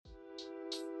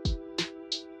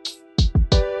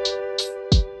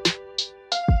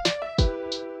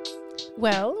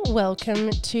Well,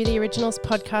 welcome to the Originals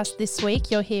podcast this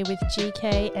week. You're here with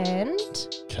GK and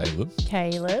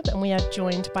Caleb, and we are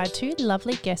joined by two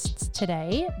lovely guests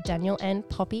today, Daniel and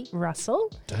Poppy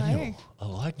Russell. Daniel, I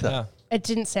like that. Yeah. It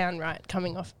didn't sound right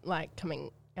coming out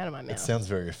of my mouth. It sounds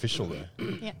very official though.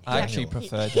 Yeah. I actually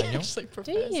prefer Daniel.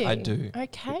 Do you? I do.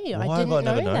 Okay, Why I didn't have I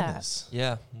never know known that. this?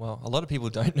 Yeah, well, a lot of people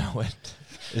don't know it.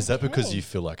 Is that because Okay. you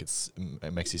feel like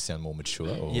it makes you sound more mature?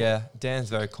 Or? Yeah, Dan's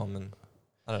very common.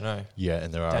 I don't know. Yeah,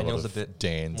 and there are Daniel's a lot a of bit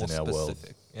Dans More in our world.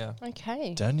 specific. Yeah.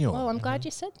 Okay. Daniel. Well, I'm glad you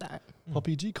said that.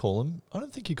 Poppy, do you call him? I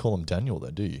don't think you call him Daniel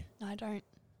though, do you? No, I don't.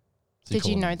 So Did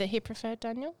call you him- know that he preferred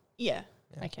Daniel? Yeah.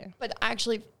 Yeah. Okay. But I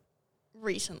actually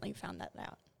recently found that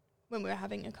out when we were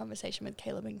having a conversation with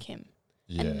Caleb and Kim.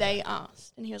 Yeah. And they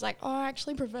asked. And he was like, oh, I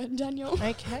actually prefer Daniel.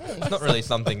 Okay. It's not really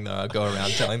something though I go around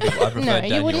telling people I prefer No,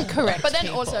 Daniel. you wouldn't correct But then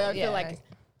people. also I Yeah. feel like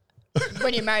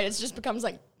when you're married, it just becomes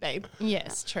like, babe.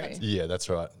 Yes, true. Yeah, that's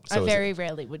right. I So is very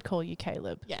rarely would call you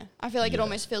Caleb. Yeah. I feel like it Yeah.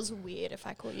 almost feels weird if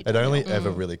I call you it Daniel. only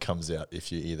ever Mm. really comes out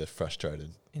if you're either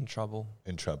frustrated, In trouble.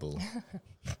 in trouble.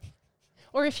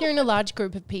 Or if you're in a large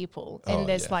group of people and Oh,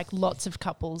 there's yeah. like lots of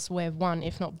couples where one,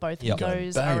 if not both Yep. of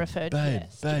those are referred babe,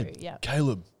 yes, babe, to. Yeah.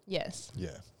 Caleb. Yes.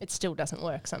 Yeah. It still doesn't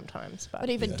work sometimes, but But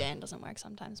even Yeah. Dan doesn't work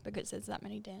sometimes because there's that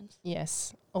many Dans.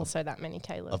 yes. Also that many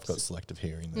Calebs. I've got selective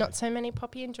hearing there. not so many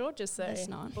Poppy and Georges though. There's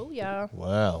not. Booyah.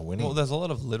 Wow, winning. Well, there's a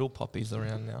lot of little poppies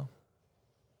around now.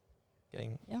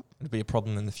 Yep. It'll be a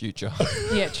problem in the future.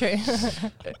 Yeah, true.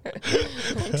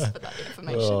 Thanks for that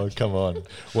information. Oh, come on.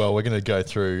 Well, we're going to go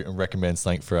through and recommend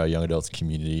something for our young adults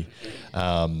community.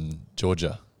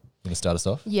 Georgia, you want to start us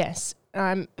off? Yes.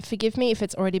 Forgive me if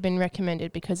it's already been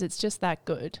recommended because it's just that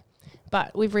good.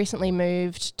 But we've recently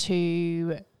moved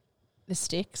to the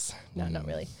Sticks. No, not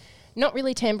really. Not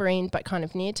really Tambourine, but kind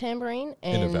of near Tambourine.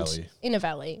 And In a valley. In a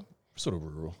valley, Sort of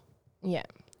rural. yeah.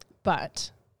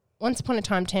 But once upon a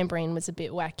time, Tambourine was a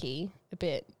bit wacky, a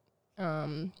bit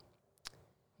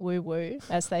woo-woo,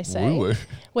 as they say. Woo-woo.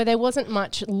 Where there wasn't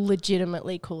much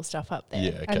legitimately cool stuff up there.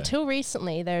 Yeah, okay. Until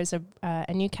recently, there's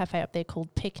a new cafe up there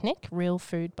called Picnic, Real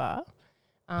Food Bar.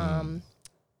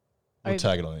 We'll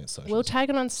tag it on its socials. We'll tag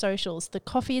it on socials. The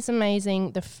coffee is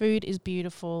amazing. The food is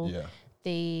beautiful. Yeah.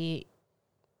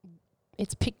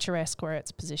 It's picturesque where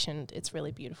it's positioned. It's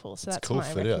really beautiful. So It's that's cool my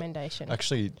fit out. recommendation.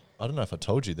 Actually, I don't know if I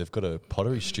told you, they've got a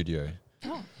pottery studio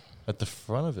Oh. at the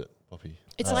front of it, Poppy.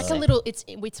 It's like a little. It's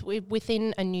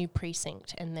within a new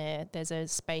precinct, and there's a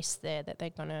space there that they're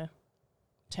gonna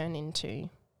turn into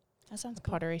That sounds a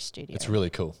cool. pottery studio. It's really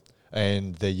cool.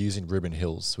 And they're using Reuben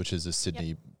Hills, which is a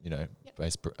Sydney,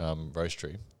 based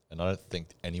roastery. And I don't think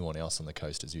anyone else on the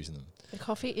coast is using them. The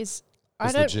coffee is.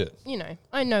 It's legit.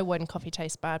 I know when coffee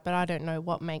tastes bad, but I don't know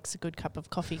what makes a good cup of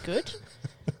coffee good.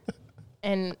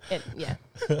 And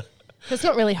it's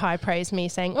not really high praise me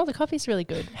saying, "Oh, the coffee's really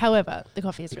good." However, the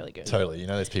coffee is really good. Totally. You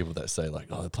know, there's people that say like,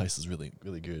 "Oh, the place is really,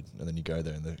 really good," and then you go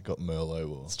there and they've got Merlot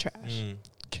or It's trash.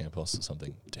 Campos or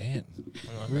something. Dan,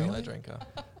 I'm not a Really? Merlot drinker.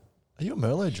 are you a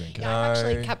Merlot drinker? Yeah, I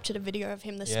actually No. captured a video of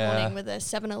him this Yeah. morning with a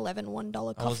 7-Eleven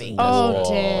 $1 I was coffee. Oh,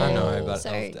 Whoa. damn. I know, but So,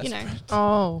 I was you know, desperate.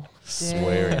 Oh,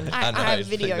 Swearing. damn. I know, have it's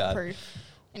pretty video bad. proof.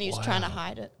 And he was trying to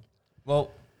hide it.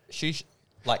 Well,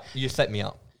 you set me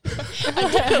up.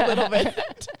 I did a little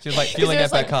bit. She was like fueling it up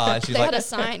was her like- car, and she's they like, had a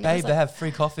sign. It "Babe, was they like- have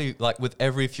free coffee like with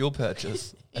every fuel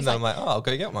purchase." And then I'm like, "Oh, I'll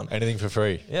go get one." Anything for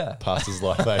free. Yeah. Passes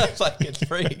life, eh? It's like it's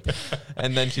free.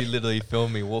 And then she literally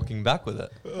filmed me walking back with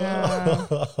it.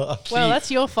 Well, that's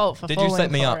your fault for Did you falling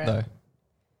set me for up it. though?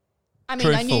 I mean,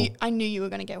 Truthful. I knew you were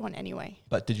going to get one anyway.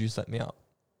 But did you set me up?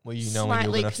 Well, you know when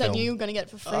you were Slightly, going to because I film. knew you were going to get it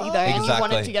for free, though. And you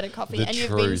wanted Exactly. to get a coffee. The And you've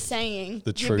been truth. saying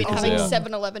The you've truth been is having out.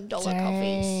 $7-11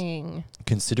 coffees. Dang.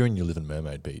 Considering you live in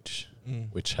Mermaid Beach,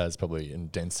 Mm. which has probably a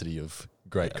density of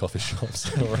great coffee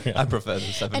shops around. I prefer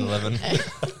the 7-Eleven.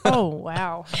 Oh,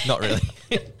 wow. Not really.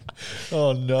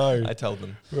 Oh no, I told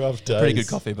them. rough days. Pretty good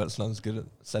coffee, but it's not as good at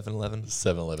 7-Eleven.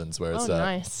 7-Elevens where it's Oh,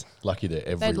 nice. lucky they're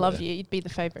everywhere. They'd love you. You'd be the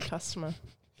favourite customer.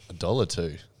 $1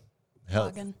 too. How?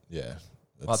 Bargain. Yeah.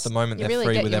 Well, at the moment, You they're really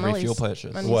free get with your every Molly's fuel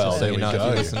purchase. money Well, So there you we know if go.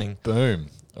 you're listening. Boom.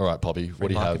 All right, Poppy. What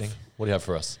do you have? marketing. What do you have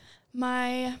for us?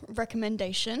 My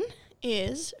recommendation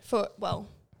is for,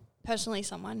 personally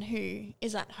someone who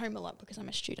is at home a lot because I'm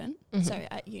a student, so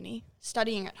at uni,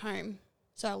 studying at home,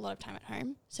 so a lot of time at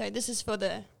home. So this is for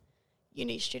the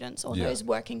uni students or Yeah. those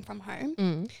working from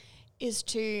home, is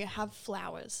to have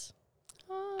flowers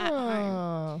at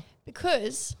home.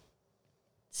 Because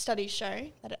studies show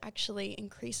that it actually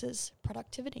increases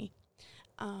productivity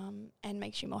and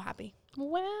makes you more happy.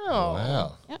 Wow.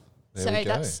 Wow. Yep. There So we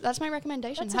go. that's my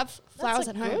recommendation. That's Have flowers That's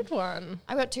at a home. good one.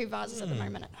 I've got 2 vases at the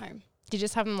moment at home. Do you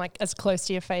just have them like as close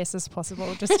to your face as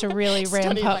possible, just to really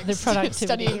ramp Study, up like, the productivity?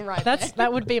 studying right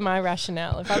That would be my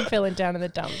rationale. If I'm feeling down in the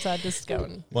dumps, I'd just go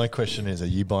and. My question is, are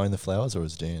you buying the flowers or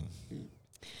is Dan?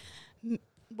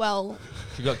 Well,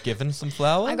 You got given some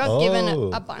flowers? I got given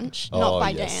a bunch, not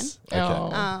by yes. Dan.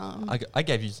 Okay. Oh. I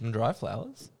gave you some dry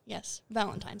flowers. Yes,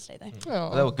 Valentine's Day though.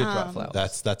 Oh. They were good dry Um,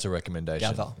 flowers. That's a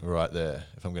recommendation Gather. right there.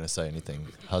 If I'm going to say anything,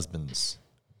 husbands,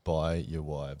 buy your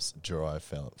wives dry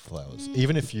flowers.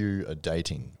 Even if you are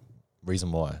dating,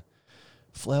 reason why.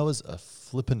 Flowers are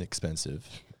flippin' expensive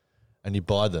and you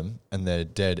buy them and they're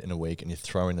dead in a week and you're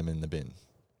throwing them in the bin.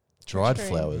 Dried True.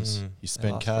 flowers, Mm, you they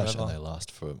spend last cash forever. and they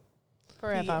last for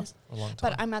Forever. Years. A long time.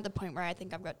 But I'm at the point where I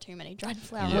think I've got too many dried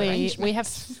flower Yeah. We have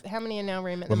arrangements. how many in our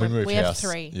room at When the we moment? moved We have house,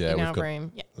 3 yeah, in we've our got-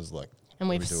 room, it was like, and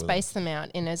what we've do we do with spaced them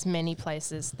out in as many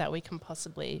places that we can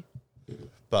possibly.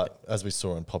 but as we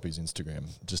saw on Poppy's Instagram,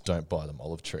 just don't buy them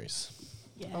olive trees.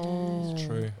 Yeah. Oh, It's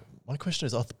true. My question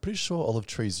is, I'm pretty sure olive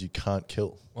trees you can't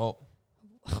kill. Well,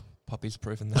 Poppy's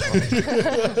proven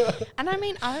that. And I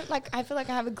mean, I feel like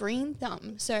I have a green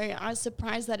thumb, so I was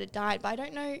surprised that it died, but I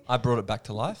don't know. I brought it back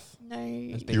to life. No.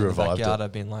 It's been You in the revived backyard. it.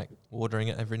 I've been like watering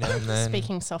it every now and then.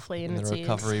 Speaking softly in in its the ears.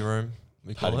 recovery room,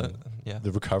 we call it. Patting Yeah.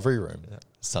 The recovery room, Yeah.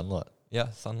 sunlight, Yeah,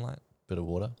 sunlight. bit of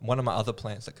water. One of my other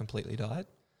plants that completely died.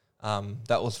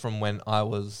 That was from when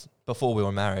before we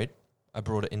were married. I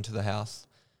brought it into the house,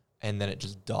 and then it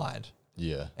just died.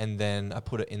 Yeah. And then I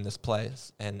put it in this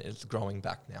place, and it's growing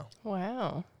back now.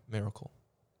 Wow. Miracle.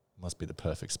 Must be the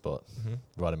perfect spot.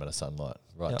 Mm-hmm. Right amount of sunlight,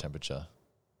 right Yep. temperature.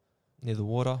 Near the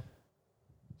water.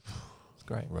 It's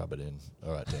great. Rub it in.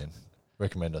 All right, Dan.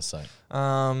 Recommend us something.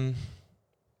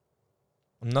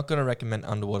 I'm not going to recommend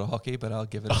underwater hockey, but I'll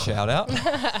give it a shout out.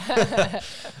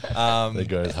 There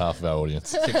goes half of our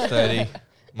audience. 6:30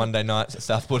 Monday nights at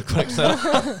Southport Aquatic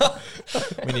Centre.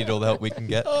 We need all the help we can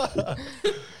get.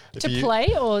 If To you- play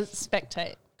or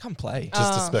spectate? Come play.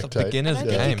 Just to It's a spectate. I beginner's don't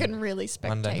think game. you can really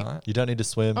Monday spectate. night. You don't need to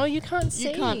swim. Oh, you can't see.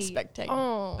 You can't spectate.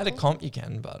 Oh. At a comp you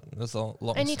can, but there's a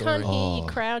long And you story. can't hear Oh. your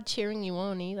crowd cheering you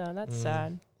on either. That's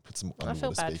sad. Put some I feel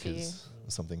underwater bad for you. speakers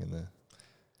or something in there.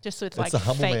 Just with It's like the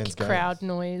humble man's fake game. crowd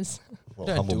noise. Well,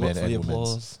 Don't humble do men it for the and women's.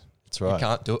 applause. That's You right.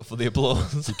 can't do it for the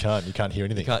applause. You can't hear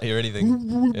anything. You can't hear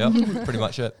anything. Yep, pretty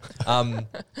much it. I'm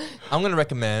going to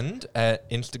recommend an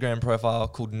Instagram profile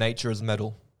called Nature is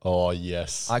Metal. Oh,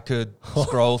 yes. I could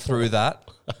scroll through that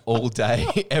all day,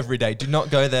 every day. Do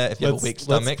not go there if you have a weak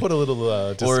stomach Let's put a little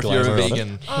or if you're disclaimer a on it.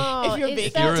 vegan Oh, If you're is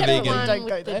vegan- that If you're a the vegan, one don't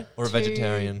go with the there. or a two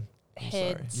vegetarian. I'm sorry.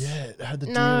 Heads. Yeah, it had to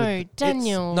do No, with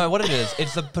Daniel. No, what it is,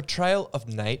 it's a portrayal of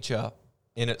nature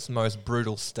in its most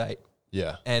brutal state.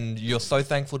 yeah. And you're so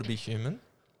thankful to be human.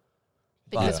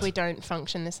 because Yeah. we don't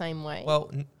function the same way.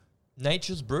 Well,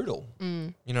 nature's brutal.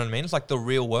 Mm. You know what I mean? It's like the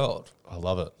real world. I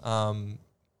love it.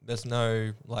 There's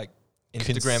no like Instagram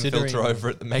Considering- filter over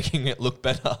it, making it look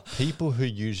better. People who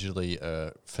usually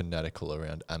are fanatical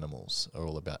around animals are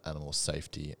all about animal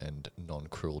safety and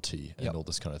non-cruelty and Yep. all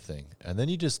this kind of thing. And then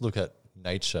you just look at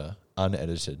nature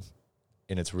unedited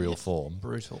in its real form,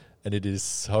 Brutal. and it is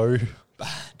so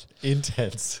Bad.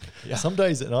 intense. Yeah. Some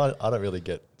days, and I don't really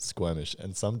get squirmish,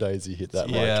 and some days you hit that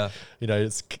Yeah. like, you know,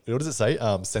 it's, what does it say?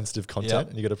 Sensitive content, Yep.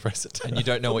 and you got to press it down. And you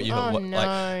don't know what you Oh what no.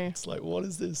 like. It's like, what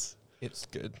is this? It's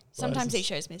good. Sometimes Why he is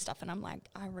shows me stuff, and I'm like,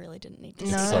 I really didn't need to.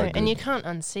 No, see so that. good. and you can't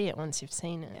unsee it once you've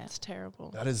seen it. Yeah. It's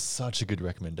terrible. That is such a good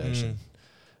recommendation. Mm.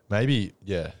 Maybe,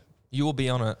 yeah. You will be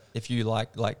on it if you like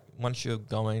once you're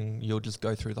going, you'll just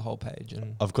go through the whole page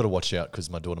and I've got to watch out because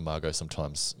my daughter Margot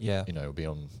sometimes, yeah. you know, will be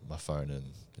on my phone and,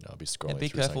 you know, I'll be scrolling And be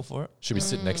through careful something. for it. She'll be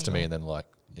sitting next to me Mm. and then like,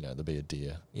 you know, there'll be a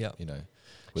deer, Yeah. you know,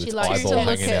 with She its likes to eyeball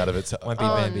look hanging at- out of its, Won't be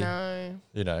Oh baby. no.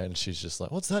 you know, and she's just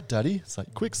like, what's that, Daddy? It's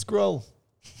like, quick scroll.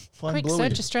 Find Quick Bluey.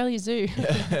 search Australia Zoo.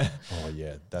 Oh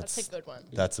yeah, That's that's a good one.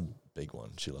 that's a big one.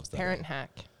 She loves that. Parent one.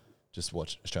 hack. Just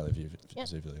watch Australia View Yep.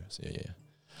 Zoo videos. Yeah, yeah.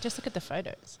 Just look at the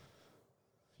photos.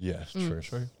 Yeah, Mm.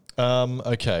 true.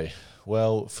 Okay.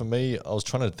 Well, for me, I was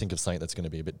trying to think of something that's going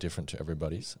to be a bit different to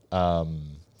everybody's. I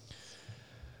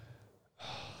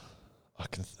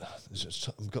can.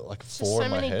 I've got like There's four so in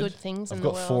my many head. good things I've in got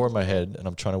the world. four in my head, and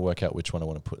I'm trying to work out which one I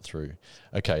want to put through.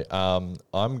 Okay. I'm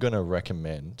going to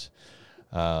recommend.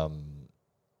 I'm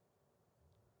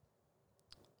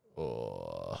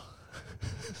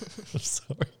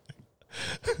sorry.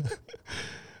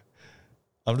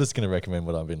 I'm just going to recommend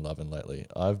what I've been loving lately.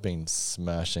 I've been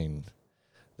smashing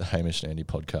the Hamish and Andy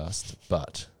podcast,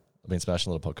 but I've been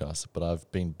smashing a lot of podcasts, but I've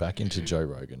been back into Joe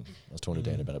Rogan. I was talking to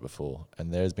Dan about it before,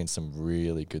 and there's been some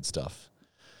really good stuff.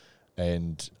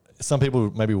 And some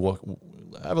people maybe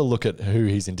have a look at who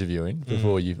he's interviewing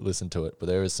before you listen to it, but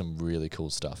there is some really cool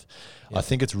stuff. Yeah. I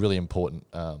think it's really important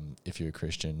if you're a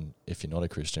Christian, if you're not a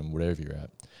Christian, wherever you're at,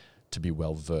 to be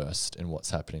well versed in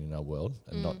what's happening in our world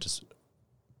and not just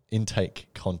intake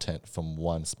content from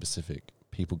one specific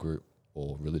people group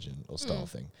or religion or style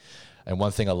thing. And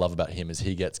one thing I love about him is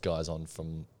he gets guys on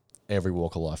from every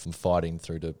walk of life, from fighting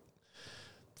through to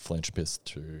philanthropists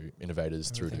to innovators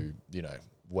through to, you know,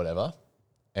 whatever.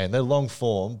 And they're long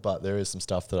form, but there is some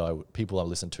stuff that people I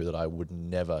listen to that I would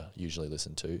never usually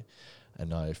listen to.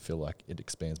 And I feel like it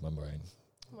expands my brain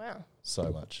Wow.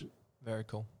 so much. Very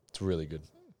cool. It's really good.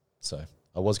 So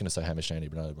I was going to say Hamish Andy,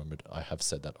 but I remembered I have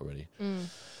said that already.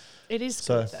 It is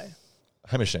So, good though.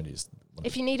 Hamish Andy is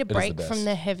If you need a it is the break best. from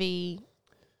the heavy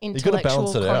gotta intellectual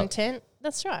balance it out. content,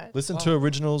 that's right. Listen to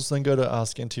originals, then go to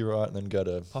Ask NT Wright, and then go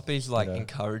to Poppy's like know.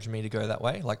 encouraged me to go that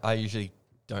way. Like I usually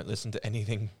don't listen to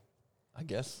anything, I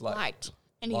guess. Light.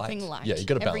 Anything light. light. Yeah, you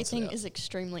gotta balance it Everything out. is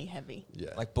extremely heavy.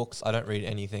 like books. I don't read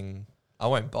anything. I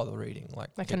won't bother reading like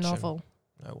Like fiction. a novel.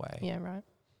 No way. Yeah, right.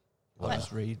 I'll Wow.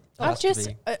 just read. It I've has to just-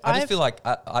 be- I- I just I've- feel like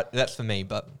that's for me.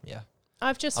 But yeah,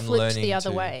 I've just I'm flipped the learning other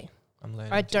to way. I'm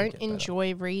learning. I to don't get better.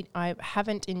 enjoy I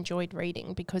haven't enjoyed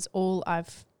reading because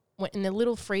in the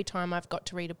little free time I've got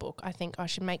to read a book, I think I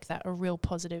should make that a real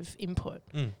positive input.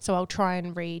 So I'll try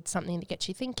and read something that gets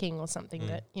you thinking or something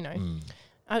that, you know,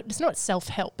 it's not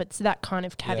self-help, it's that kind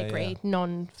of category,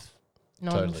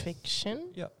 non-fiction.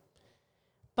 Yep.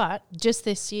 But just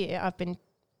this year, I've been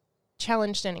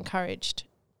challenged and encouraged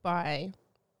by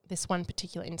this one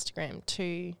particular Instagram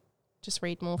to just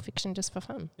read more fiction just for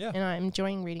fun. Yeah. And I'm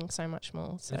enjoying reading so much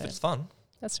more. So If it's fun,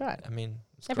 that's right. I mean,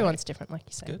 it's Everyone's different, like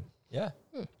you say. good. Yeah.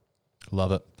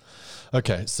 Love it.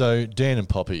 Okay, so Dan and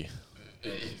Poppy,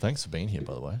 thanks for being here,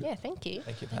 by the way. Yeah, thank you.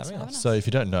 Thank you for Thanks having for us. having So if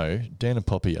you don't know, Dan and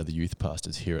Poppy are the youth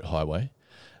pastors here at Highway.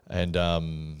 And how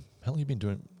long have you been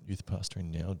doing youth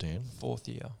pastoring now, Dan? 4th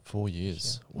year. 4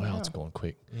 years. Yeah. Wow, Wow. it's gone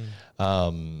quick.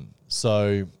 Mm.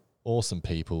 So awesome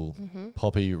people. Mm-hmm.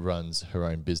 Poppy runs her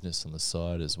own business on the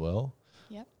side as well.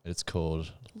 Yep. It's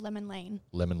called Lemon Lane.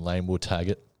 Lemon Lane. We'll tag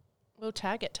it. We'll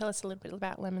tag it. Tell us a little bit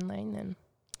about Lemon Lane then.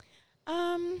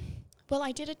 Well,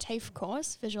 I did a TAFE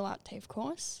course, visual art TAFE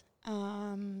course,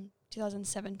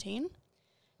 2017,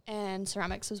 and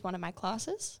ceramics was one of my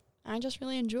classes. I just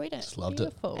really enjoyed it. Just loved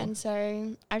Beautiful. And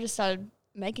so I just started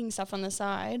making stuff on the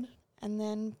side, and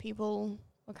then people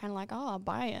were kind of like, oh, I'll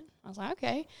buy it. I was like,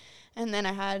 okay. And then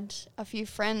I had a few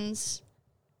friends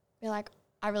be like,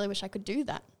 I really wish I could do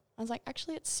that. I was like,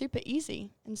 actually, it's super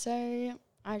easy. And so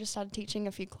I just started teaching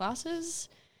a few classes,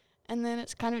 and then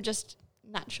it's kind of just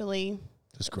naturally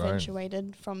Just grown.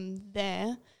 eventuated from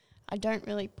there. I don't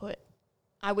really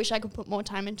I wish I could put more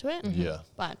time into it, Mhm. Yeah.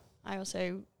 but I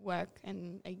also work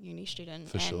and a uni student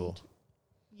For and sure.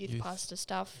 youth Youth. pastor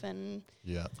stuff, and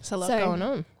Yeah. It's a lot So- going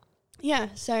on.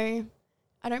 yeah, so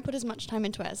I don't put as much time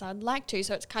into it as I'd like to,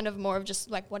 so it's kind of more of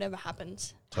just like whatever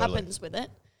happens Totally. happens with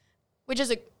it, which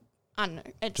is I don't know,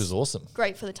 Which it's is awesome.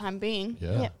 great for the time being.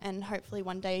 Yeah. Yeah. And hopefully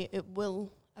one day it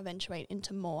will eventuate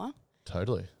into more.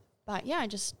 Totally. But yeah, I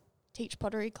just teach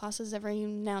pottery classes every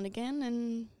now and again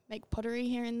and make pottery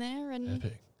here and there, and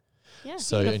Epic. yeah.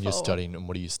 So, and you're Beautiful. studying, and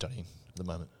what are you studying at the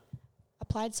moment?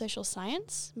 Applied social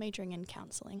science, majoring in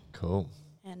counselling, Cool.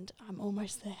 and I'm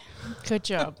almost there. Good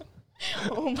job.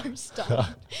 Almost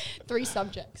done. 3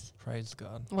 subjects. Praise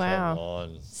God. Come Wow.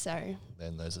 on. So,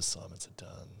 Then those assignments are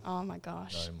done. oh my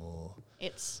gosh, No more.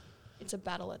 it's a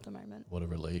battle at the moment. What a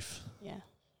relief. Yeah,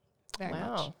 very much.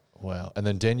 Wow. Wow. And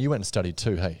then, Dan, you went and studied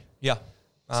too, hey? Yeah.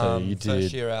 So you did-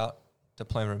 First year out,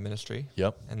 diploma of ministry,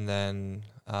 Yep. and then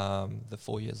the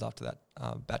 4 years after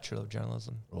that, Bachelor of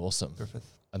Journalism, Awesome.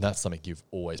 Griffith. And that's something you've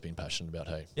always been passionate about,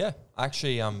 hey? Yeah,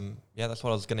 actually, that's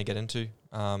what I was going to get into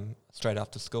straight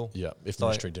after school. Yeah. If So I-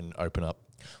 ministry didn't open up.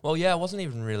 Well, yeah, I wasn't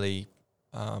even really.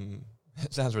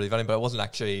 It sounds really funny, but I wasn't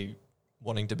actually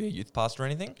wanting to be a youth pastor or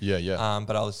anything. Yeah, yeah.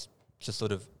 But I was just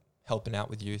sort of helping out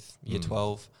with youth, year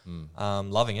 12,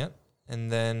 Mm. loving it. And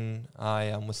then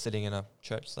I was sitting in a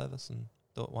church service and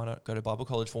thought, why not go to Bible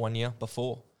college for 1 year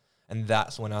before? And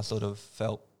that's when I sort of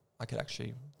felt I could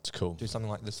actually It's cool. do something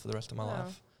like this for the rest of my Wow.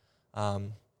 life.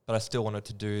 But I still wanted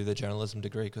to do the journalism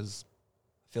degree because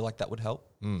I feel like that would help.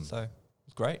 Mm. So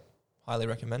it's great. Highly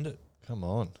recommend it. Come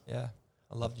on. Yeah.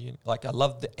 I loved uni. Like, I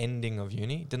loved the ending of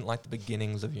uni. Didn't like the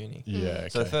beginnings of uni. Yeah. Okay.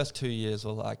 So the first 2 years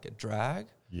were like a drag.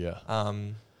 yeah.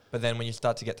 But then when you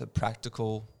start to get to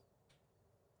practical,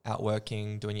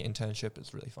 outworking, doing your internship,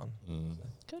 it's really fun. Mm.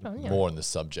 Good on you. More on the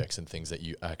subjects and things that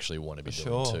you actually want to be For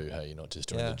doing sure. too. Hey, you're not just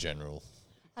doing Yeah. the general.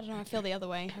 I don't know. I feel the other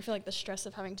way. I feel like the stress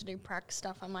of having to do prac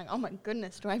stuff. I'm like, oh my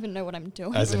goodness, do I even know what I'm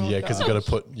doing? As in, Oh, yeah, because you got to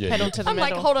put Pedal to the I'm like,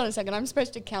 metal. hold on a second. I'm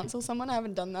supposed to counsel someone. I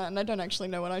haven't done that, and I don't actually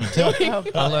know what I'm doing. Oh,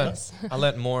 I learned goodness. I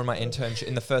learned more in my internship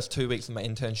in the first 2 weeks of my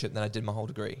internship than I did my whole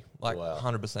degree. Like Wow.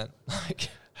 100%. Like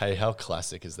Hey, how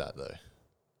classic is that though?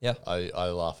 Yeah. I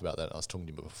laugh about that. I was talking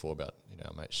to you before about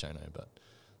our mate Shano, but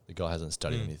the guy hasn't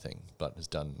studied Mm. anything, but has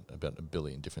done about a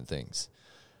billion different things.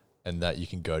 And that you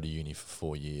can go to uni for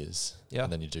 4 years, Yeah.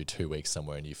 and then you do 2 weeks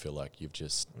somewhere, and you feel like you've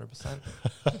just, 100%.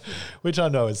 which I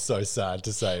know is so sad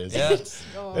to say. Is Yeah.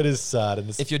 Oh. it is sad, and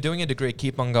it's, If you're doing a degree,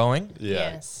 keep on going.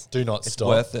 yeah, Yes. do not It's stop.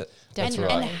 worth it. That's and,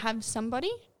 right. and have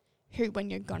somebody who,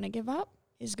 when you're gonna give up,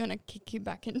 is gonna kick you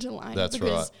back into line. That's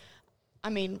because, right. I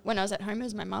mean, when I was at home, it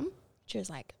was my mum. She was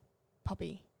like,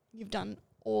 "Poppy, you've done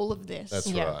all of this. That's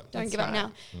Yeah. right. Don't That's give up right.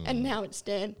 now." Mm. And now it's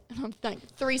dead. And I'm like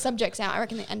 3 subjects out. I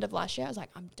reckon the end of last year, I was like,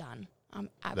 I'm done. I'm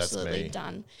absolutely me.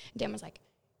 done. And Dan was like,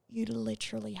 you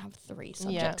literally have 3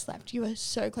 subjects left. You are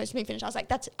so close to being finished. I was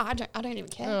like, I don't even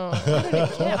care. Oh. I don't even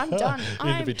care. I'm done. You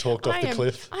need to be talked off the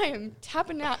cliff. I am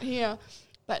tapping out here.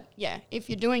 But yeah, if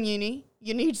you're doing uni,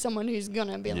 you need someone who's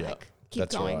gonna be Yeah, like, keep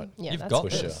that's going. right. Yeah, You've that's got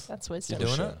wisdom. this. That's wisdom. You're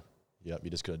doing For it? sure. Yep,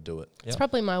 you just got to do it. It's Yep.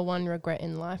 probably my one regret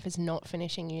in life is not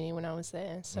finishing uni when I was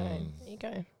there. So Mm. there you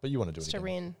go. But you want to do it Just a again.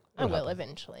 rin. I It'll will happen.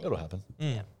 eventually. It'll happen.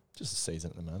 Mm. Yeah. Just a season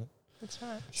at the moment. That's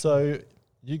right. So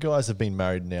you guys have been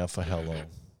married now for how long?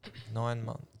 9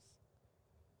 months.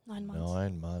 9 months.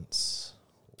 9 months.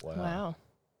 Wow. Wow.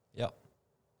 Yep.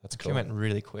 That's Actually cool. went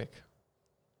really quick.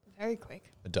 Very quick.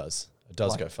 It does. It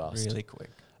does Like, go fast. Really quick.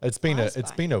 It's been Flies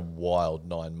it's by. been a wild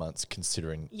 9 months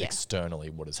considering Yeah. externally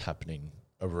what is happening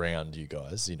around you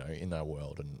guys, in our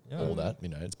world and Yeah. all that.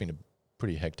 It's been a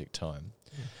pretty hectic time.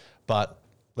 But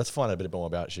let's find out a bit more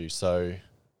about you. So,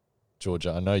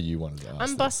 Georgia, I know you wanted to ask. I'm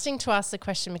this. busting to ask the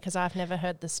question because I've never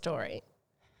heard the story.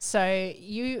 So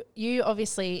you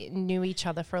obviously knew each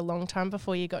other for a long time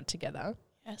before you got together.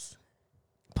 Yes.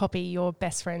 Poppy, you're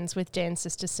best friends with Dan's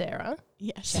sister Sarah.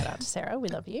 Yes. Shout out to Sarah, we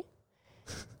love you.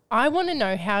 I want to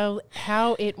know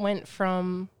how it went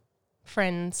from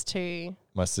friends to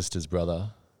My sister's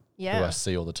brother, who I yeah.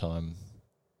 see all the time.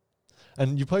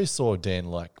 And you probably saw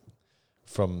Dan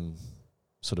from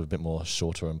sort of a bit more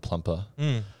shorter and plumper,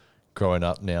 Mm. growing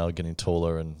up now, getting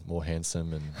taller and more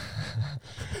handsome and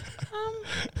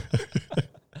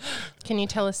Can you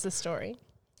tell us the story?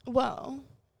 Well,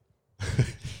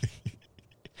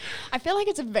 I feel like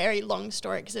it's a very long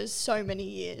story because there's so many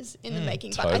years in the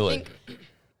making. But totally. I think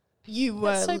you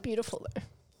were, That's so beautiful though.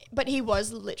 but he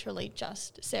was literally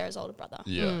just Sarah's older brother.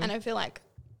 Yeah. Mm. And I feel like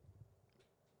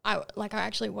I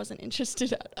actually wasn't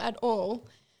interested at all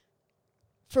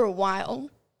for a while,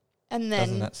 and then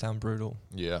Doesn't that sound brutal?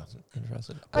 Yeah. Because-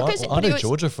 Interested. I but he knew was-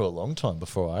 Georgia for a long time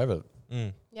before I ever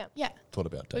Mm. yeah, thought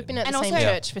about dating. We've been at And the same also-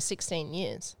 church for 16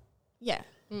 years. yeah.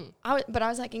 Mm. But I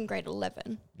was like in grade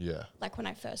 11, Yeah. like when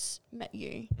I first met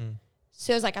you. Mm.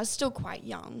 So it was like I was still quite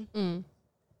young. Mm.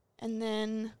 And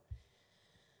then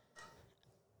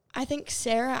I think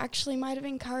Sarah actually might have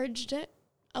encouraged it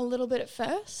a little bit at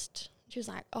first. She was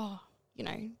like,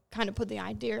 kind of put the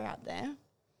idea out there.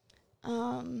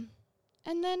 And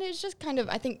then it's just kind of,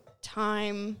 I think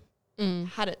time Mm.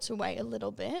 had its way a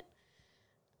little bit.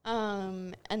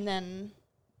 And then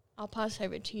I'll pass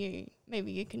over to you.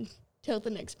 Maybe you can tell the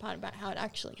next part about how it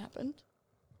actually happened.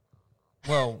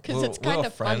 Well, 'Cause we it's were kinda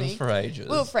friends funny. for ages.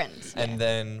 We were friends. And yeah.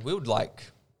 then we would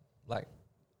like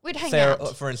We'd hang Sarah,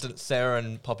 out. for instance, Sarah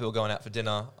and Poppy were going out for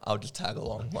dinner. I would just tag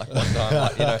along like one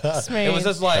time, Smooth. It was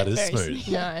just like That is Very smooth.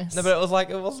 Nice. no, but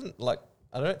it wasn't like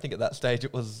I don't think at that stage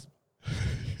it was.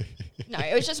 No,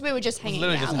 it was just, we were just It was hanging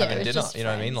literally out. just Yeah, having it was dinner. just You know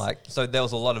what I mean? friends. Like so, there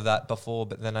was a lot of that before,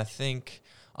 but then I think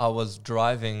I was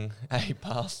driving a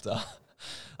pastor.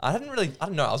 I don't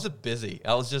know. I was just busy.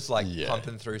 I was just like Yeah.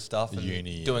 pumping through stuff and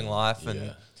Uni doing life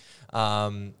yeah.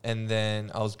 and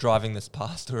then I was driving this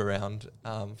pastor around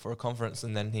for a conference,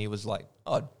 and then he was like,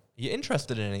 "Oh, you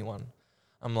interested in anyone?"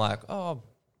 I'm like, "Oh,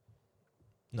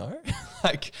 no."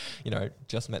 Like,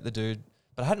 just met the dude,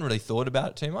 but I hadn't really thought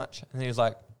about it too much. And he was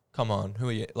like, "Come on, who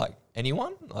are you? Like,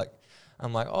 anyone?" Like,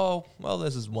 I'm like, "Oh, well,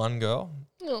 there's this one girl."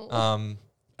 Oh,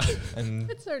 And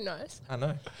that's so nice. I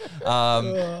know.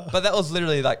 But that was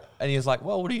literally like, and he was like,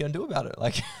 "Well, what are you going to do about it?"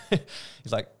 Like,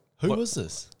 he's like, Who what- was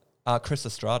this? Chris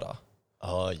Estrada.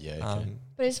 Oh, yeah. Okay.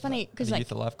 But it's funny At because the like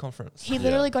Youth Alive conference. he Yeah.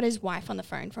 literally got his wife on the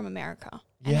phone from America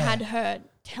and had her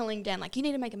telling Dan, like, you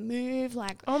need to make a move,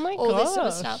 like, Oh my all this sort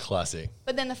of gosh. stuff. Classic.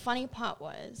 But then the funny part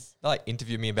was, They, like,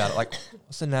 interview me about it. Like,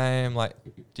 what's the name? Like,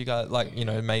 do you guys, like, you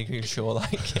know, making sure,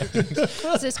 like,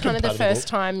 Is this kind of the Compatible. first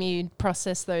time you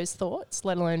process those thoughts,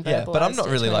 let alone yeah, but I'm verbalised not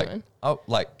it really to like, anyone? oh,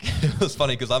 like, it was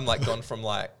funny because I'm like gone from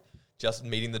like just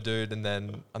meeting the dude and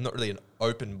then I'm not really an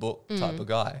open book type of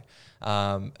guy.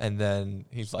 And then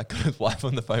he's like got his wife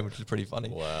on the phone, which is pretty funny.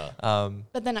 Wow.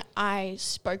 but then I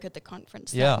spoke at the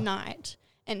conference Yeah. that night,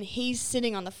 and he's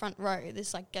sitting on the front row,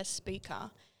 this like guest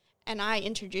speaker, and I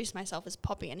introduced myself as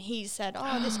Poppy, and he said,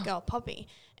 "Oh, this girl Poppy,"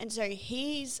 and so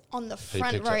he's on the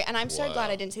front picked row, up- and I'm so glad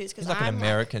wow. I didn't see this because He's like I'm an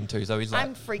American too, so he's like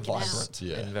I'm freaking out. vibrant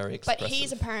Yeah. and very But expressive.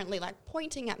 he's apparently like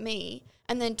pointing at me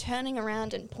and then turning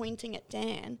around and pointing at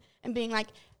Dan and being like,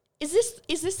 is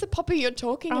this the Poppy you're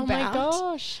talking Oh about? my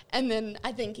gosh. And then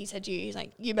I think he said to you, he's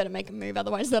like, you better make a move,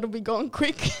 otherwise that'll be gone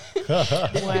quick.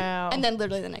 Wow. And then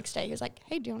literally the next day he was like,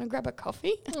 hey, do you want to grab a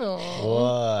coffee? Aw.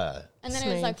 What? And then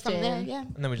it was like Smooth from there, Dan. yeah.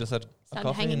 and then we just had a Started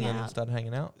coffee and hanging then out. started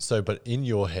hanging out. So, but in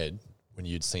your head, when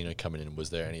you'd seen her coming in, was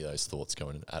there any of those thoughts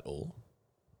going in at all?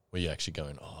 Were you actually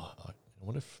going, oh, I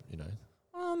wonder if,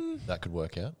 that could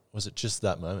work out? Was it just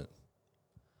that moment?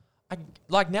 I,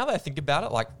 like now that I think about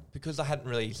it, like because I hadn't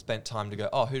really spent time to go,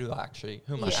 oh, who am I Yeah. actually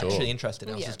Sure. interested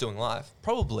in? I was Yeah. just doing live.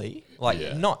 Probably. Like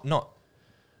Yeah. not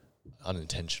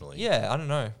Unintentionally. yeah, I don't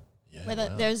know. Yeah, Whether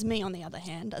wow. there's me on the other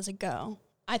hand as a girl,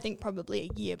 I think probably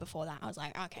a year before that, I was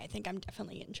like, okay, I think I'm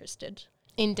definitely interested.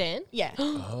 In Dan? Yeah.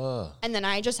 Oh, And then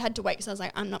I just had to wait because I was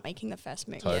like, I'm not making the first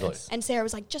move. Totally. Yes. And Sarah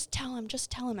was like, just tell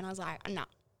him. And I was like, no,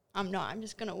 I'm not. I'm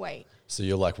just going to wait. so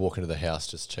you're like walking to the house,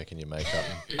 just checking your makeup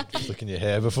and flicking your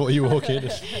hair before you walk in.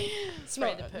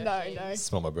 Spray the perfume. No.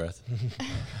 Smell my breath.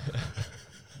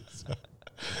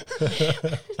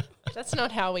 That's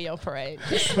not how we operate.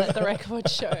 Just let the record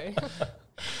show.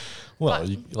 Well,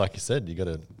 But- like you said, you got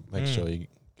to make Mm. sure you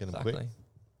get them Exactly. quick.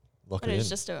 Lock But it it in. was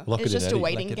just a, Lock it was it in, just a Eddie.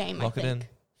 waiting Lock it- game, I lock it in.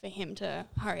 think, for him to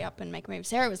hurry up and make a move.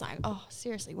 Sarah was like, oh,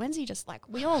 seriously, when's he just like,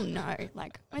 we all know,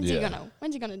 like, when's he Yeah. gonna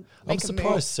make I'm a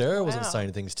surprised move? Sarah wasn't Wow.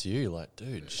 saying things to you. Like,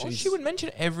 dude, Well, she's she would mention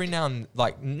it every now and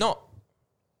like not.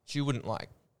 She wouldn't like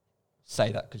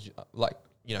say that because like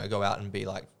you know go out and be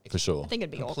like for sure. I think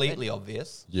it'd be completely awkward.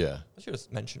 obvious. Yeah. But she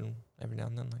just mention every now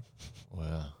and then like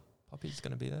Wow. Poppy's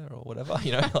gonna be there or whatever.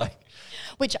 You know like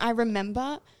Which I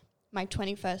remember my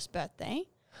 21st birthday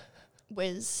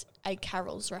was a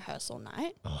carols rehearsal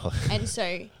night. Oh. And so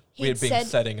we he had been said,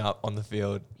 setting up on the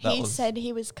field. That he was said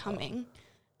he was coming,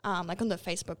 like on the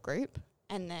Facebook group,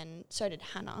 and then so did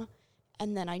Hannah.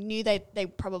 And then I knew they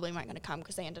probably weren't going to come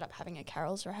because they ended up having a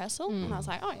carols rehearsal. And I was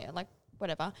like, oh yeah, like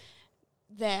whatever.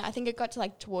 There, I think it got to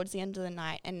like towards the end of the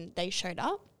night and they showed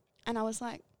up. And I was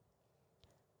like,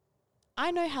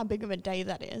 I know how big of a day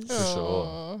that is. For sure.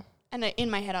 Aw. And in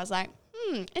my head, I was like,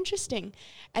 interesting.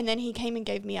 And then he came and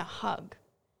gave me a hug.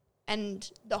 And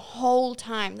the whole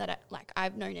time that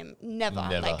I've known him,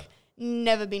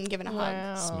 never been given a hug.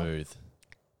 Wow. Smooth.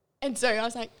 And so I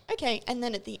was like, okay. And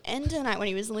then at the end of the night when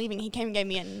he was leaving, he came and gave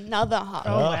me another hug.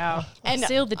 Oh, wow. And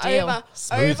Sealed the deal.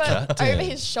 Smooth cat, damn. over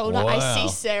his shoulder, I Wow. see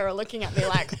Sarah looking at me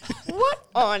like, what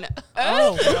on earth?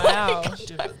 Oh, wow.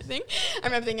 Type of thing. I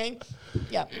remember thinking,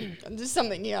 yeah, this is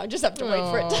something new. I just have to wait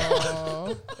for it.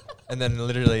 Aw. and then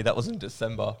literally that was in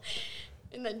December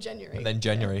And then January. and then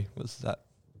January was that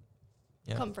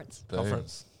Conference. Boom.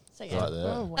 conference. So yeah, Right there.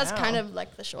 Oh, wow. that's kind of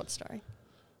like the short story.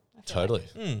 I feel Totally.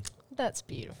 Mm. That's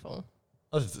beautiful.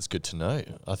 I think it's good to know.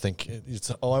 I think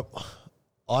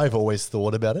I've always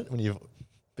thought about it when you've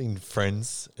been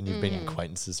friends and you've been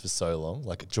acquaintances for so long.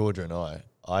 Like Georgia and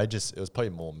it was probably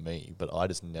more me, but I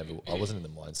wasn't in the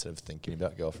mindset of thinking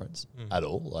about girlfriends at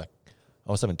all. Like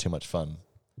I was having too much fun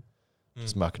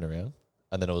just mucking around.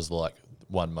 And then it was like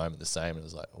one moment the same and it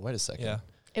was like, oh, wait a second. Yeah.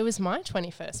 It was my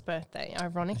 21st birthday,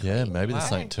 ironically. Yeah, maybe there's Wow.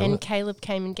 something to And it. Caleb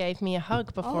came and gave me a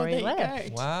hug before he there you left,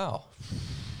 go. Wow.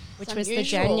 which It's was the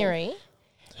unusual. January.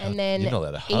 And then You're not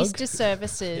allowed to hug. Easter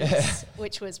services,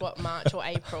 which was what, March or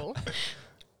April.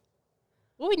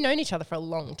 Well, we'd known each other for a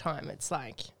long time. It's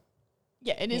like,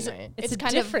 Yeah, it is. it's a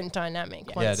kind different dynamic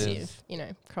Yeah. once Yeah, it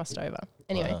you've, crossed over.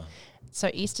 Anyway, Wow. so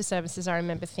Easter services, I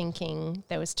remember thinking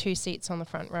there was 2 seats on the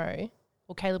front row.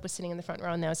 Well, Caleb was sitting in the front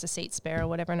row and there was a seat spare or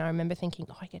whatever. And I remember thinking,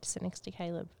 I get to sit next to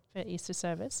Caleb for Easter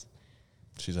service.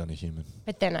 She's only human.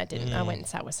 But then I didn't. I went and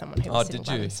sat with someone who Oh, was sitting did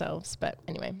by you? themselves. But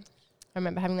anyway, I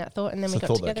remember having that thought, and then It's we the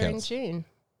got thought that together in counts. June.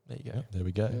 There you go. Yeah, there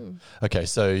we go. Mm. Okay,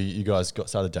 so you guys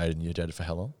started dating. You dated for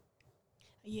how long?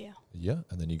 Yeah, Yeah,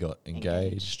 and then you got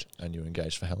engaged, and you were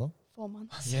engaged for how long? 4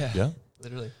 months. Yeah. Yeah,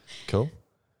 Literally. cool.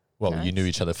 Well, you Nice. knew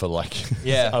each other for like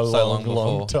Yeah, a so long, long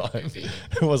long time.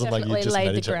 It wasn't like Definitely you just laid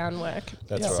met the each other. groundwork.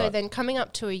 That's So right. then coming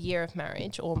up to a year of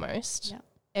marriage almost, Yeah.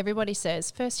 everybody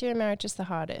says first year of marriage is the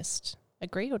hardest.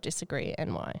 Agree or disagree,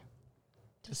 and why?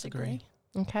 Disagree.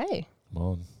 Okay. Come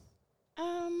on.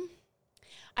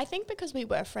 I think because we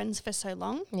were friends for so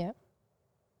long, Yeah.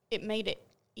 it made it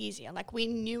easier. Like we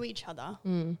knew each other,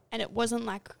 Mm. and it wasn't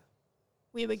like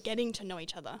we were getting to know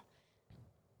each other.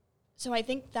 So I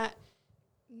think that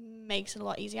makes it a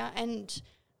lot easier. And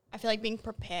I feel like being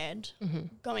prepared Mm-hmm.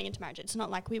 going into marriage, it's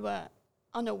not like we were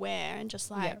unaware and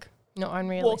just like Not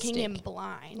unrealistic. walking in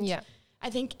blind. Yeah. I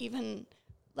think even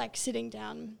like sitting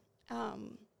down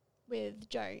with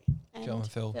Joe and Joe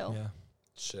and Phil. Yeah.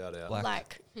 Shout out. Black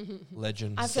like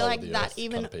legends. I feel Salt like of the that earth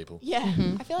even kind of people. yeah,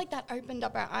 Mhm. I feel like that opened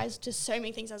up our eyes to so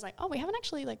many things. I was like, oh, we haven't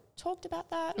actually like talked about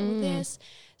that or Mm. this.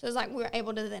 So it was like we were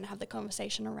able to then have the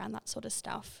conversation around that sort of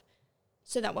stuff,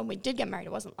 so that when we did get married,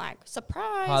 it wasn't like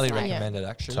surprise. Highly like, Yeah. recommended,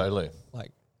 actually. Totally.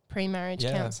 Like, Pre-marriage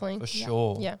yeah, counselling. for Yeah.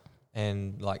 sure. Yeah.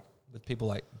 And like with people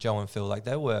like Joe and Phil, like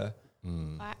they were.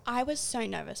 Mm. I was so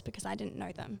nervous because I didn't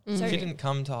know them. Mm. So She didn't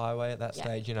come to Highway at that Yeah.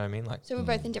 stage. You know what I mean? Like, So we're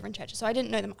both in different churches. So I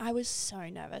didn't know them. I was so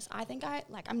nervous. I think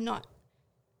I'm not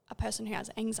a person who has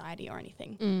anxiety or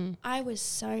anything. Mm. I was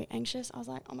so anxious. I was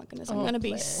like, oh my goodness, I'm Oh, going to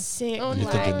be bless. sick. Oh, You're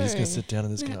no. thinking he's going to sit down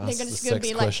and he's They're going to ask the just gonna sex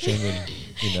be like- question and,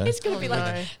 you know. It's going to be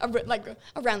Oh, like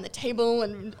around the table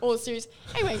and all serious.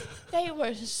 Anyway, they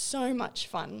were so much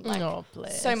fun. Like, oh,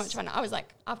 bless. so much fun. I was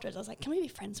like, afterwards, I was like, can we be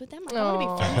friends with them? Like, I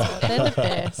want to be friends Oh, with them. they're the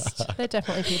best. They're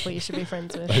definitely people you should be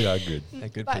friends with. They are good. they're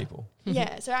good But- people.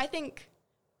 Yeah, so I think,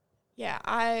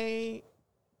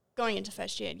 going into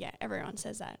first year, everyone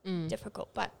says that. Mm.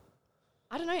 Difficult, but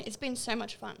I don't know. It's been so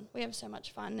much fun. We have so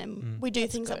much fun, and Mm. we do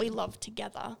That's things that we good. love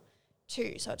together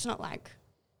too. So it's not like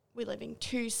we're living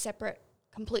two separate,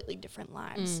 completely different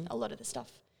lives. Mm. A lot of the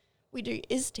stuff we do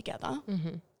is together,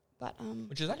 Mm-hmm. but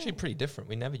Which is actually pretty different.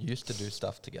 We never used to do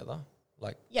stuff together.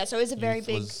 Like, yeah. So it was a very youth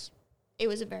big. was- It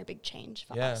was a very big change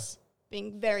for Yeah. us,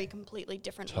 being very completely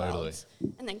different Totally. worlds,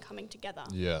 and then coming together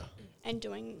Yeah. and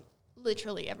doing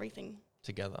literally everything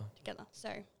together. together.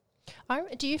 So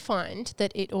Do you find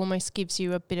that it almost gives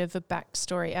you a bit of a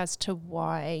backstory as to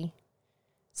why,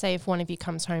 say, if one of you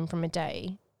comes home from a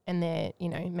day and they're,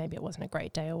 maybe it wasn't a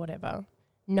great day or whatever,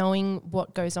 knowing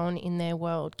what goes on in their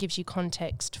world gives you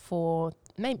context for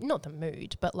maybe not the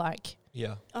mood, but like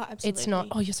Yeah. oh, absolutely, it's not,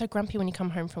 oh, you're so grumpy when you come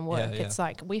home from work. Yeah. It's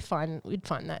like we'd find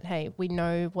that, hey, we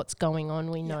know what's going on.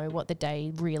 We Yeah. know what the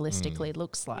day realistically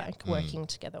looks like working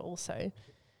together also.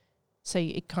 So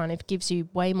it kind of gives you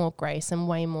way more grace and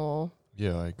way more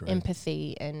Yeah, I agree.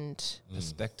 empathy and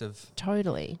Perspective.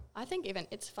 totally. I think even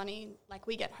it's funny, like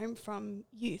we get home from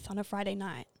youth on a Friday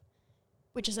night,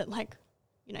 which is at 11,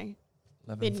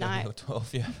 Midnight. 13 or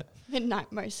 12, yeah.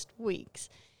 midnight most weeks.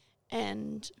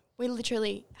 And we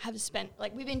literally have spent,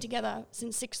 we've been together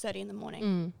since 6:30 in the morning,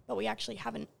 Mm. but we actually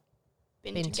haven't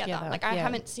been Been together. together, I yeah.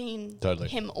 haven't seen Totally.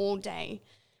 him all day.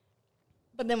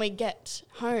 But then we get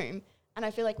home and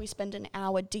I feel like we spend an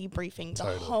hour debriefing the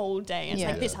Totally. whole day. And Yeah.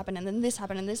 it's like this Yeah. happened and then this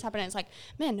happened and this happened. And it's like,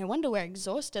 man, no wonder we're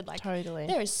exhausted. Like Totally.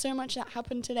 there is so much that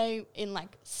happened today in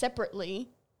separately,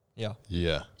 Yeah.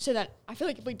 Yeah. so that I feel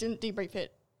like if we didn't debrief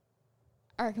it,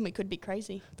 I reckon we could be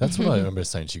crazy. That's what I remember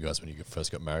saying to you guys when you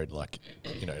first got married. Like,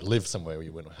 live somewhere where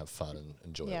you wouldn't have fun and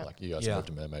enjoy Yeah. it. Like, you guys Yeah. moved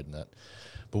to Mermaid and that.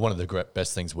 But one of the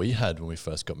best things we had when we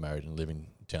first got married and living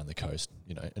down the coast,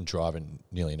 and driving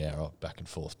nearly an hour back and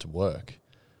forth to work,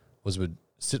 was we'd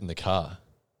sit in the car.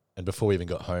 And before we even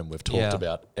got home, we've talked Yeah.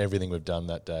 about everything we've done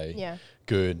that day. Yeah.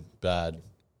 Good, bad,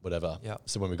 whatever. Yeah.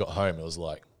 So when we got home, it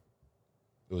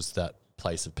was that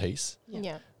place of peace.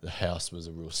 Yeah. The house was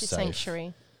a real It's a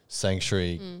sanctuary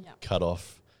sanctuary. Yeah. cut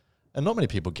off. And not many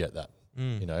people get that.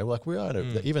 Mm. We are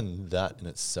Mm. even that in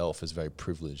itself is very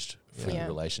privileged for Yeah. your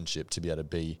relationship to be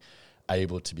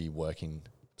able to be working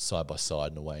side by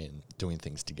side in a way and doing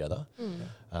things together.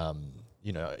 Mm.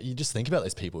 You just think about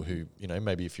these people who,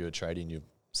 maybe if you're a tradie and you're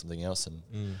something else, and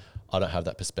Mm. I don't have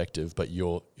that perspective, but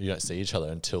you don't see each other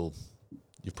until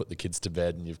you've put the kids to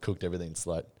bed and you've cooked everything. It's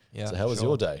like, Yeah. so how was sure.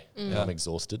 your day? Mm. Yeah. I'm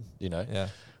exhausted, Yeah.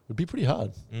 Would be pretty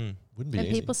hard. Mm. Wouldn't be And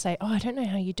easy. people say, oh, I don't know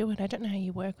how you do it. I don't know how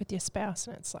you work with your spouse.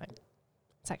 And it's like,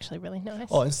 it's actually really nice.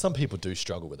 Oh, and some people do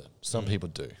struggle with it. Some Mm. people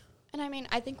do. And I mean,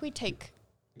 I think we take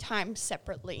time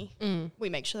separately. Mm. We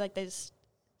make sure there's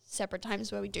separate times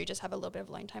where we do just have a little bit of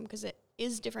alone time, because it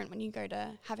is different when you go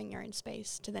to having your own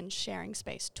space to then sharing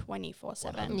space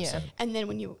 24/7. 100%. Yeah. And then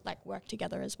when you work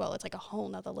together as well, it's like a whole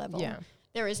nother level. Yeah.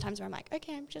 There is times where I'm like,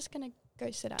 okay, I'm just going to go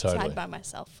sit Totally. outside by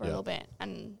myself for a Yeah. little bit,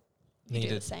 and you do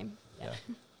the Needed. same. Yeah.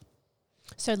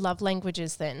 So love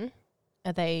languages then,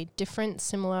 are they different,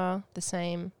 similar, the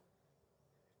same?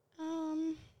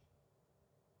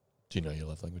 Do you know your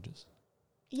love languages?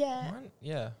 Yeah. Mine?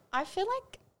 Yeah. I feel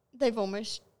like they've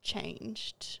almost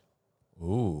changed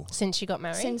Ooh. Since you got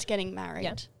married? since getting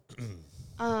married.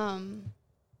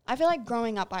 I feel like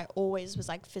growing up, I always was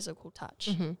like physical touch.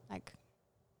 Mhm. Like,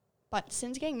 but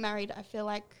since getting married, I feel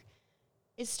like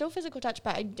it's still physical touch,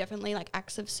 but I definitely like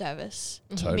acts of service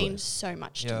Totally. means so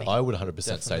much Yeah. to me. I would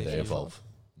 100% say Definitely they feel. evolve.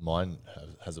 Mine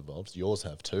has evolved. Yours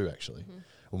have too, actually. Mhm.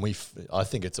 When I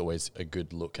think it's always a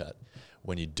good look at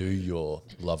when you do your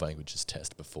love languages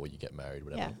test before you get married,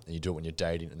 whatever. Yeah. And you do it when you're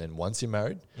dating, and then once you're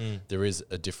married, there is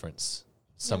a difference.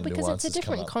 Some because it's nuances a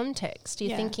different come up. context.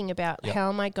 You're Yeah. thinking about Yep. how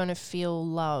am I going to feel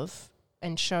love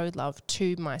and show love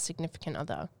to my significant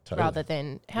other Totally. rather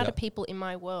than how do Yep. people in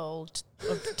my world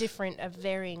of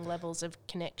varying levels of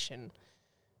connection,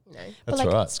 you know, But That's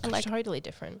like, right. it's like totally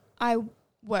different. I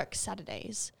work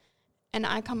Saturdays, and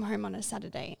I come home on a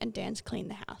Saturday, and Dan's clean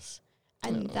the house,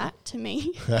 and that to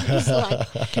me is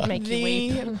like Could make you the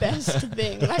weep. best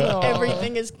thing. Like Aw.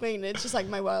 everything is clean. It's just like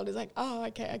my world is like, oh,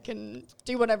 okay, I can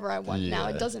do whatever I want now.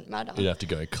 Yeah. It doesn't matter. You don't have to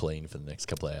go clean for the next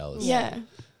couple of hours. Yeah.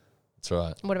 That's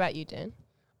right. What about you, Dan?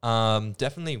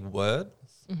 Definitely words.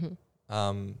 Mm-hmm.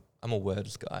 I'm a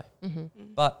words guy,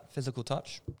 Mm-hmm. but physical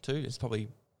touch too is probably.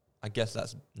 I guess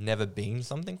that's never been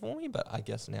something for me, but I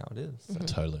guess now it is. So. Mhm.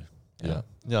 Totally. Yeah.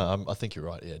 Yeah. I think you're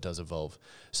right. Yeah, it does evolve.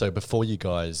 So before you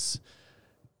guys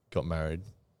got married,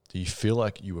 do you feel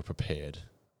like you were prepared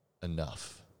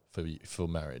enough for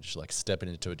marriage? Like stepping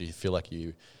into it, do you feel like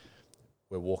you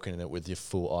were walking in it with your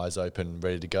full eyes open,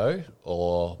 ready to go?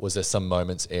 Or was there some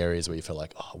moments, areas where you felt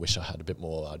like, oh, I wish I had a bit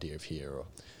more idea of here? Or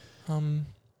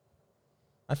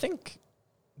I think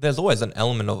there's always an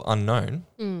element of unknown,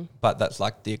 Mm. but that's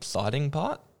like the exciting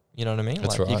part. You know what I mean?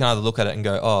 That's like you right. can either look at it and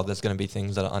go, "Oh, there's going to be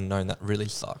things that are unknown that really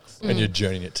sucks." and Mm. you're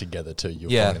journeying it together too.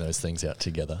 You're Yeah. finding those things out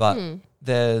together. But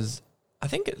Mm. I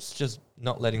think it's just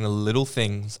not letting the little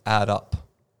things add up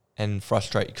and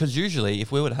frustrate. Because usually,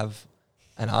 if we would have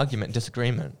an argument,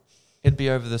 disagreement, it'd be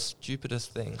over the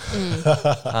stupidest thing.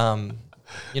 Mm.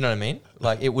 You know what I mean?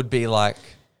 Like it would be like,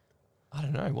 I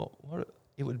don't know what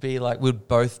it would be like. We'd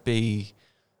both be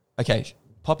okay.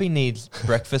 Poppy needs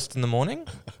breakfast in the morning.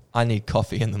 I need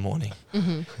coffee in the morning.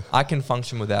 Mm-hmm. I can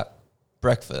function without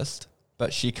breakfast,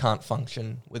 but she can't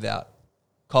function without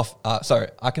coffee.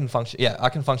 I can function. Yeah, I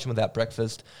can function without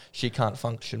breakfast. She can't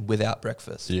function without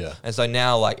breakfast. Yeah. And so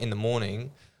now, like in the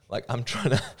morning, like I'm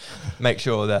trying to make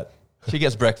sure that she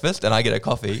gets breakfast and I get a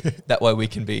coffee. That way we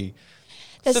can be.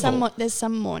 There's civil. there's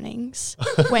some mornings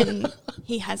when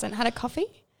he hasn't had a coffee,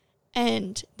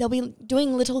 and they'll be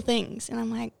doing little things, and I'm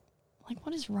like,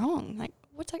 what is wrong? Like,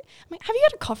 what's like? I'm like, have you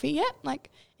had a coffee yet? Like,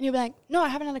 and you'll be like, no, I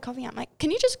haven't had a coffee yet. I'm like,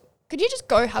 could you just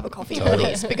go have a coffee, Totally.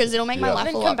 please? Because it'll make my Yeah. life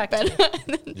Then a come lot back to better.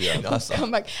 And then Yeah. Nicer.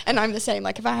 come back. And I'm the same.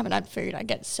 Like, if I haven't had food, I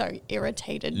get so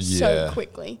irritated Yeah. so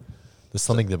quickly. There's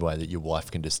something the way that your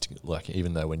wife can just, like,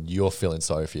 even though when you're feeling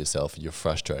sorry for yourself, you're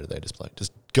frustrated, they just like,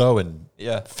 just go and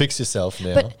Yeah. fix yourself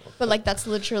now. But like that's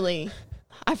literally,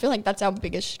 I feel like that's our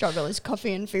biggest struggle is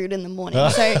coffee and food in the morning.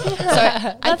 So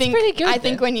I That's think pretty good I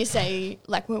think then. when you say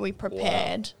like were we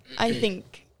prepared, I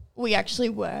think we actually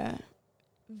were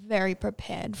very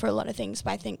prepared for a lot of things.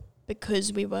 But I think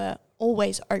because we were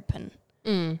always open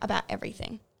Mm. about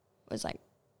everything, it was like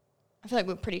I feel like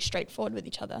we're pretty straightforward with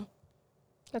each other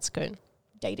That's good.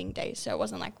 dating days. So it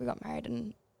wasn't like we got married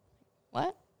and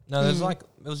what? No, there's Mm. like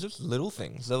it was just little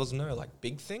things. There was no like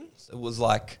big things. It was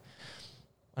like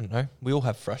I don't know. We all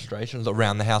have frustrations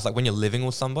around the house. Like when you're living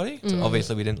with somebody, so Mm.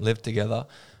 obviously we didn't live together,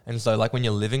 and so like when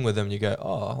you're living with them, you go,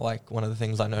 oh, like one of the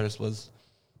things I noticed was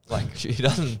like she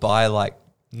doesn't buy like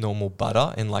normal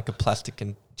butter in like a plastic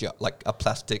like a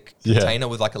plastic Yeah. container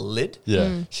with like a lid. Yeah.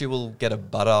 Mm. She will get a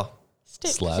butter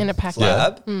Stick. Slab. In a packet.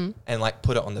 slab Mm. and like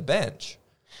put it on the bench.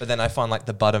 But then I find like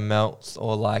the butter melts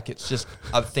or like it's just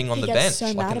a thing on He the gets bench, so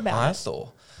like mad an about it.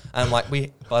 eyesore. And like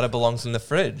butter belongs in the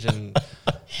fridge, and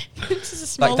This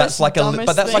is the like that's smallest, like dumbest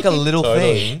but that's like a thing. little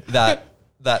Totally. thing that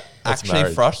That's actually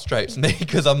married. frustrates me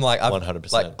because I'm like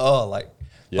 100%. like oh like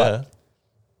Yeah.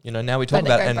 you know now we talk But they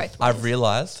about go it and both I've ways.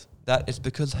 realized that it's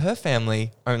because her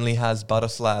family only has butter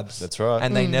slabs. That's right.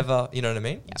 And they Mm. never, you know what I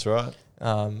mean? That's right.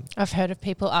 I've heard of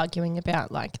people arguing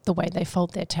about like the way they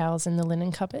fold their towels in the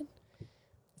linen cupboard.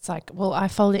 It's like, well, I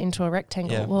fold it into a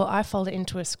rectangle. Yeah. Well, I fold it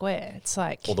into a square. It's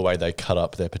like, Or the way they cut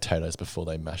up their potatoes before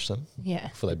they mash them, yeah,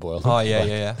 before they boil them. Oh yeah, Like,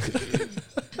 yeah.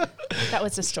 that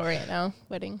was the story at our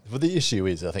wedding. Well, the issue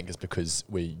is, I think, is because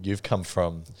you've come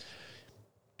from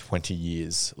 20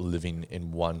 years living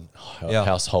in one Yeah.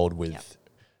 household with Yep.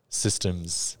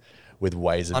 systems, with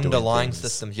ways of Underlying doing things.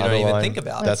 systems you don't even Underlying- think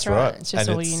about. That's right. It's just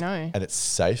And all you know. And it's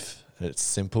safe and it's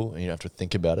simple and you don't have to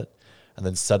think about it. and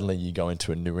then suddenly you go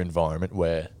into a new environment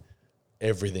where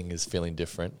everything is feeling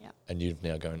different, Yeah. and you're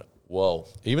now going, whoa.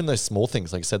 Even those small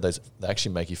things, like I said, they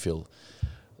actually make you feel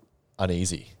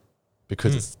uneasy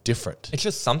because it's different. It's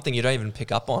just something you don't even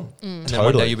pick up on. And then one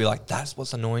Totally. day you'll be like, that's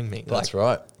what's annoying me. That's Like,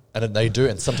 right. And then they do,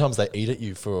 and sometimes they eat at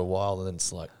you for a while, and then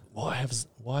it's like, why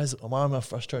am I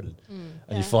frustrated?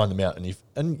 And you find them out,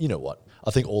 and you know what? I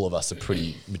think all of us are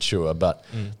pretty mature, but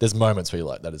there's moments where you're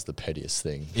like, that is the pettiest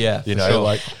thing. Yeah, you for know, sure.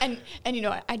 like And you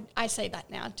know, I say that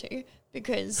now too,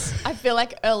 because I feel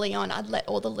like early on I'd let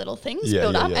all the little things Yeah,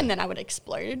 build yeah, up yeah. and then I would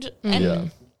explode. And Yeah.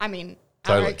 I mean,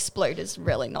 Totally. our explode is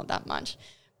really not that much.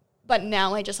 But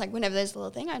now I just like, whenever there's a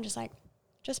little thing, I'm just like,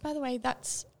 just by the way,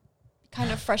 that's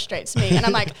kind of frustrates me. And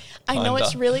I'm like, I know it's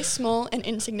Kinda. really small and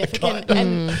insignificant.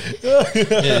 And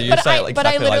yeah, you But say I- it like but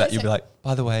I exactly like literally that. You'll be say- like,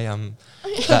 by the way,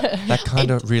 that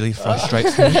kind of really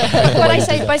frustrates me. but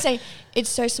I say it's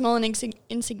so small and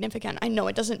insignificant. I know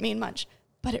it doesn't mean much,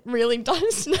 but it really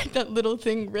does. Like that little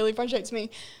thing really frustrates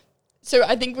me. So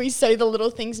I think we say the little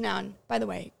things now. And by the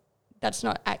way, that's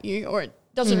not at you, or it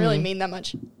doesn't really mean that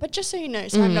much. But just so you know,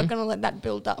 so I'm not going to let that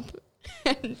build up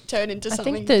and turn into I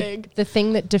something think big. the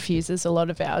thing that diffuses a lot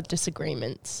of our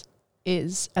disagreements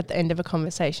is at the end of a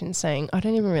conversation saying, I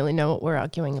don't even really know what we're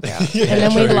arguing about. Yeah, and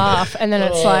then we true. laugh, and then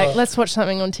it's like, let's watch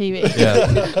something on TV.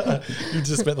 Yeah. you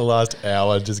just spent the last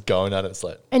hour just going at it. It's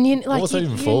like, And you like was that you,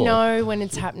 even you for? know when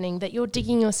it's happening that you're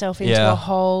digging yourself into Yeah. a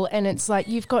hole, and it's like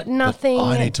you've got nothing.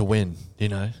 I need to win. You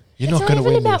know, you're It's not not going to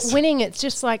even win about this. winning. It's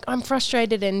just like I'm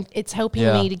frustrated, and it's helping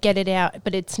Yeah. me to get it out,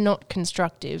 but it's not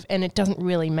constructive, and it doesn't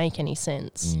really make any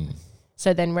sense.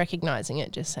 So then recognizing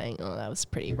it, just saying, "Oh, that was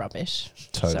pretty rubbish.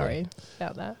 Totally. Sorry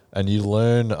about that." And you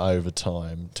learn over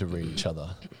time to read each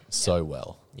other so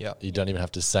well. Yeah. You don't even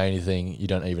have to say anything. You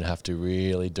don't even have to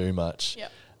really do much.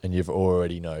 Yep. And you've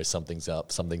already know something's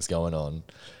up, something's going on.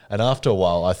 And after a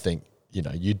while, I think, you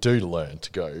know, you do learn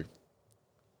to go,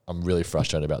 I'm really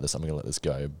frustrated about this. I'm going to let this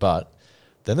go. But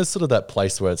then there's sort of that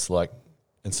place where it's like,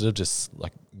 instead of just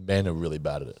like, men are really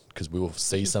bad at it because we will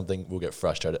see something, we'll get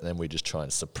frustrated, and then we just try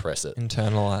and suppress it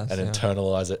Internalize. and yeah.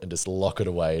 internalize it and just lock it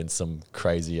away in some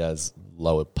crazy as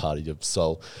lower part of your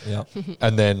soul. Yeah.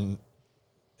 And then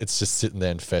it's just sitting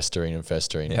there and festering and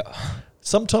festering. Yeah.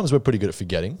 Sometimes we're pretty good at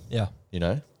forgetting, Yeah. you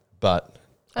know, but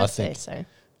I I'd say think, so.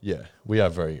 yeah, we are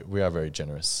very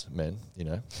generous men, you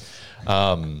know.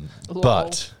 Lol.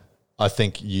 But I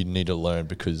think you need to learn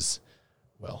because,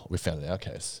 well, we found in our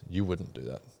case, you wouldn't do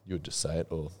that. You would just say it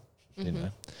or, you know,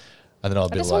 and then I'll I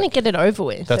be just want to like, get it over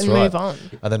with That's and right. move on.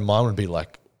 and then mine would be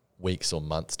like weeks or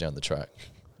months down the track.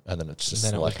 And then it's just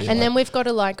Then it would like, be And then we've got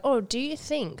to like, oh, do you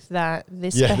think that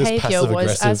this Yeah, this behavior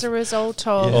was passive-aggressive- as a result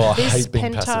of Yeah. Oh, I this hate being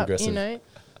pent up, passive-aggressive. you know?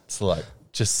 it's like,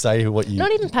 just say what you,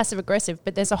 Not even passive aggressive,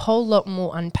 but there's a whole lot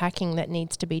more unpacking that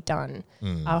needs to be done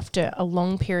after a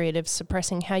long period of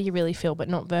suppressing how you really feel but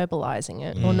not verbalizing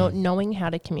it or not knowing how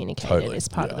to communicate Totally. it is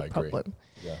part Yeah, of I the agree. problem.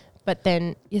 yeah. But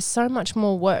then there's so much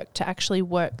more work to actually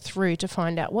work through to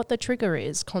find out what the trigger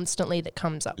is constantly that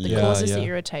comes up that Yeah, causes yeah. the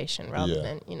irritation rather Yeah.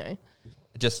 than, you know.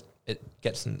 It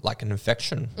gets like an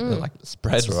infection. It like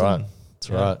spreads. That's right. and- That's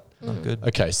yeah, right. Not good.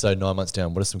 Okay, so 9 months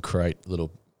down, what are some great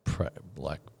little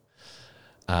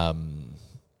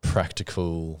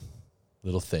practical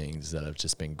little things that have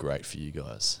just been great for you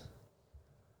guys?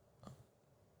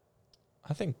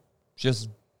 I think just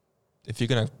if you're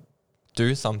going to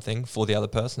do something for the other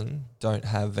person, don't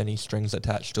have any strings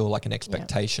attached or like an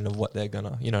expectation of what they're going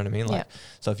to, you know what I mean? Like,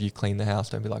 so if you clean the house,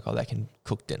 don't be like, oh, they can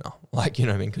cook dinner. Like, you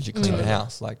know what I mean? Because you clean the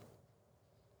house. Like,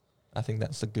 I think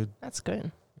that's a good, That's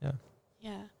good.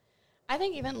 Yeah. I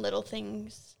think even little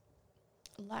things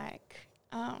like,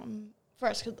 for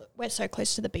us, 'cause we're so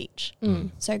close to the beach.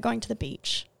 So going to the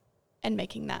beach and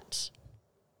making that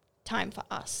time for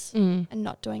us and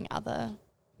not doing other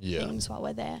things while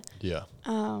we're there. Yeah.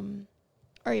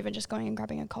 Or even just going and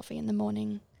grabbing a coffee in the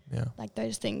morning. yeah. Like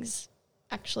those things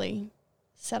actually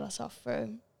set us off for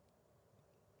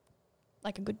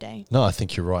like a good day. No, I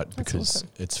think you're right That's because awesome.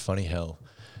 it's funny how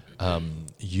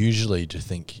usually to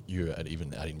think you're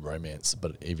even adding romance,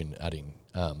 but even adding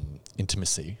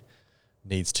intimacy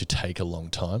needs to take a long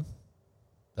time.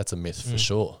 That's a myth for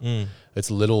sure.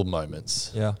 It's little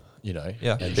moments, Yeah. you know,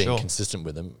 Yeah, and for being sure. consistent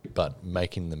with them, but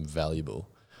making them valuable.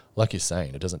 Like you're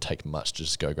saying, it doesn't take much to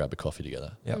just go grab a coffee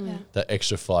together. Yeah. Yeah. That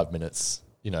extra 5 minutes,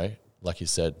 you know, like you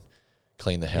said,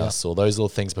 clean the house or those little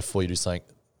things before you do something.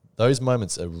 Those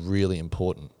moments are really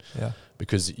important Yeah.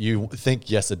 because you think,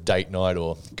 yes, a date night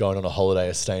or going on a holiday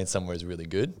or staying somewhere is really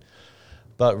good.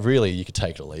 But really, you could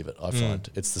take it or leave it, I find.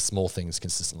 It's the small things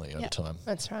consistently over time.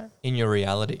 That's right. In your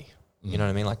reality, you know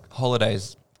what I mean? Like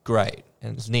holidays, great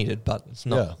and it's needed, but it's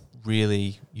not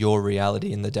really your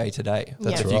reality in the day to day.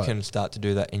 That's If right. you can start to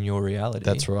do that in your reality.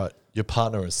 That's right. Your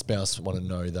partner or spouse want to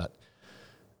know that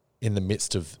in the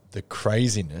midst of the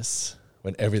craziness,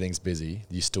 when everything's busy,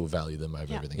 you still value them over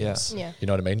Yeah. everything Yeah. else. Yeah. You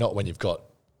know what I mean? Not when you've got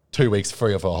 2 weeks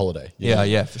free of a holiday. you know?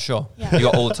 Yeah, for sure. Yeah. You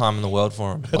got all the time in the world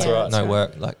for them. That's Yeah, right. that's No right.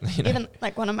 work, like you know. Even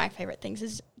like one of my favorite things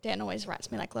is Dan always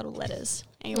writes me like little letters,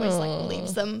 and he always like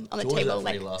leaves them on the table.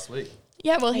 Like, last week.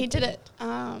 yeah, well, he did it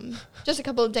just a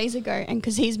couple of days ago, and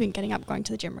because he's been getting up, going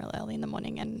to the gym real early in the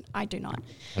morning, and I do not.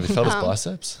 Have you felt his Um,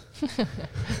 biceps?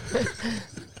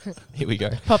 Here we go.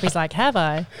 Poppy's like, have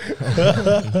I?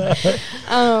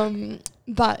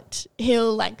 But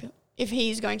he'll like, if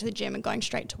he's going to the gym and going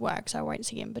straight to work, so I won't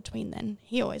see him between then.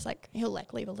 He always like, he'll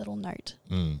like leave a little note,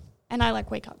 Mm. and I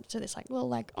like wake up to this like little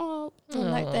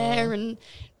note there, and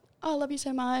I love you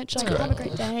so much. Like, great. have a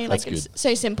great day. That's Like, it's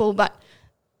so simple, but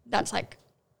that's like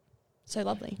so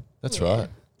lovely. That's Yeah. right.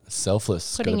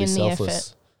 Selfless. Got to Putting be in the selfless.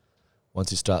 effort.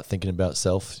 Once you start thinking about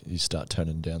self, you start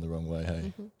turning down the wrong way.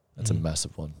 Hey, that's a Mm.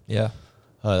 massive one. Yeah.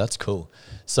 Oh, that's cool.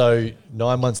 So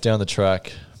 9 months down the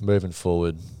track, moving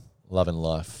forward, loving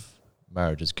life,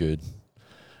 marriage is good.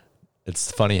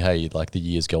 It's funny how you, like the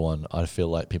years go on. I feel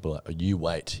like people, you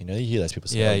wait. You know, you hear those people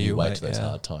say, Yeah, oh, you you wait wait, to those yeah.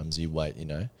 hard times. You wait, you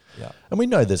know. Yeah. And we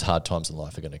know there's hard times in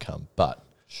life are going to come, but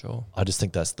Sure. I just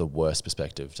think that's the worst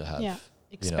perspective to have. Yeah.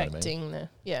 You know what I mean? Expecting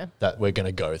the That we're going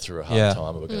to go through a hard Yeah.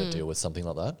 time and we're going to deal with something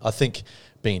like that. I think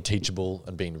being teachable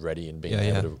and being ready and being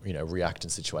Yeah, able to, you know, react in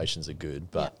situations are good,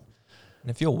 but And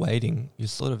if you're waiting, you're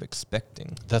sort of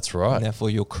expecting. that's right. And therefore,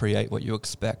 you'll create what you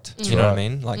expect. That's You know what I right.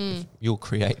 mean? Like, if you'll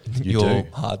create You your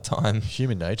do. hard time.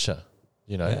 Human nature,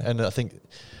 you know, Yeah. and I think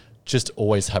just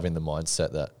always having the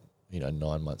mindset that, you know,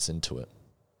 9 months into it,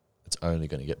 it's only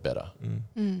going to get better.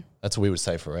 That's what we would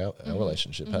say for our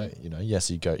relationship. Hey, you know,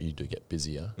 yes, you do get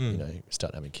busier, you know, you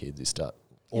start having kids, you start,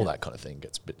 all that kind of thing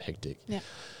gets a bit hectic. Yeah.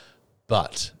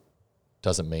 But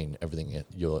doesn't mean everything,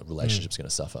 your relationship's going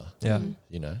to suffer. Yeah.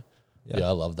 You know? Yeah. Yeah,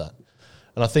 I love that.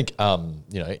 And I think,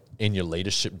 you know, in your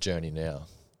leadership journey now,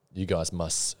 you guys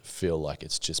must feel like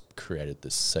it's just created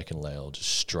this second layer of just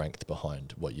strength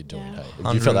behind what you're doing. Yeah. Hey?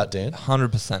 Do you feel that, Dan?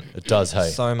 100%. It does, hey.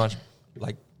 So much,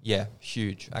 like, yeah,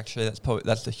 huge. Actually,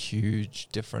 that's a huge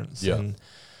difference. Yeah. And,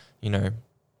 you know,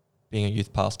 being a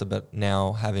youth pastor, but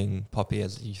now having Poppy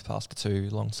as a youth pastor too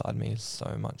alongside me is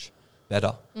so much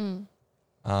better.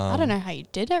 I don't know how you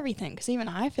did everything, because even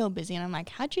I feel busy, and I'm like,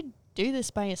 how'd you do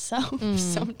this by yourself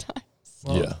sometimes?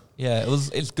 Well, Yeah. Yeah,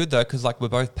 it's good though, because like we're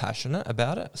both passionate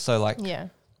about it. So like Yeah.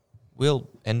 we'll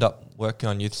end up working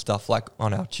on youth stuff like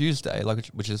on our Tuesday, like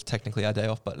which is technically our day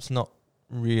off, but it's not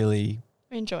really.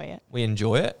 Enjoy it. We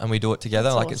enjoy it and we do it together.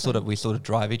 That's like it's sort of we sort of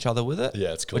drive each other with it,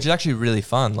 Yeah, it's cool. which is actually really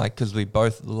fun. Like because we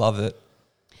both love it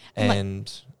And, like,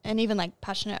 and And even like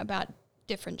passionate about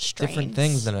different strains. different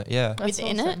things in it. Yeah, That's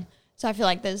within it. awesome. So I feel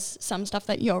like there's some stuff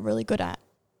that you're really good at,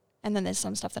 and then there's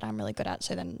some stuff that I'm really good at.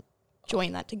 So then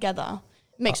join that together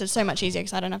makes it so much easier,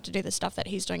 because I don't have to do the stuff that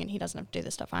he's doing, and he doesn't have to do the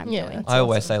stuff I'm Yeah, doing. that's I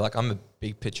always awesome. say like I'm a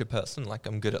big picture person. Like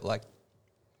I'm good at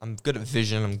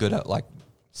vision. I'm good at like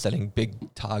setting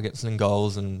big targets and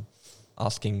goals and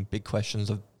asking big questions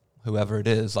of whoever it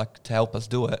is, like to help us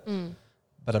do it.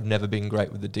 But I've never been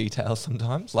great with the details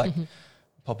sometimes. Like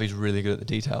Poppy's really good at the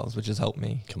details, which has helped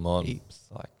me Come on. heaps.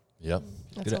 Like, Yep.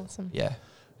 That's good at- awesome. yeah.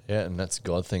 Yeah, and that's a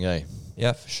God thing, eh?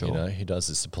 Yeah, for sure. You know, he does,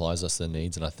 it supplies us the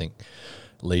needs. And I think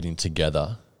leading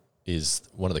together is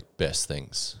one of the best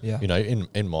things. Yeah. You know,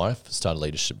 in my started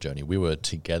leadership journey, we were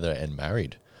together and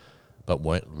married, but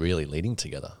weren't really leading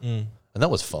together. And that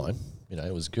was fine. You know,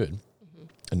 it was good.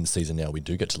 In the season now, we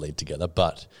do get to lead together,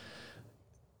 but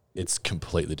it's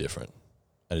completely different.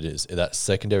 And it is. That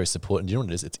secondary support, and you know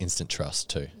what it is? It's instant trust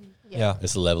too. Yeah.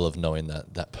 It's the level of knowing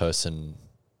that that person,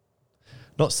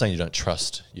 not saying you don't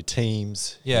trust your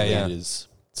teams, Yeah, your yeah. leaders.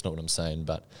 It's not what I'm saying,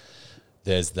 but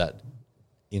there's that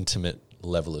intimate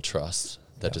level of trust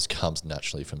that Yeah. just comes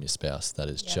naturally from your spouse. That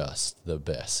is Yeah. just the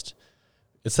best.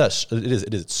 It's that it is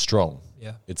it's strong.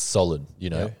 Yeah. It's solid, you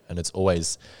know, Yeah. and it's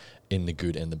always in the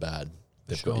good and the bad.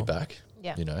 They've got sure. your back,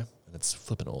 Yeah. you know, and it's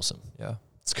flipping awesome. Yeah.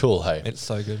 It's cool, hey. It's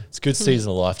so good. It's a good season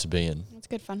of life to be in. It's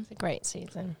good fun. It's a great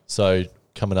season. So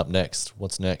coming up next,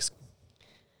 what's next?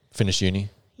 Finish uni.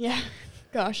 Yeah.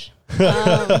 Gosh.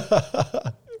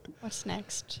 What's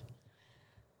next?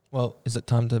 Well, is it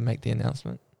time to make the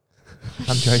announcement?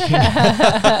 I'm joking.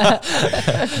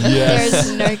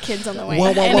 There's no kids on the way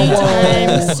Whoa, whoa, whoa,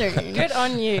 anytime whoa. soon. Good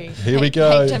on you. Here we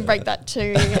go. Hate to break that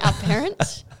to our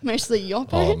parents, mostly your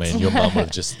parents. Oh man, your mum would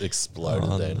have just exploded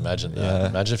Oh, there. Imagine that. yeah.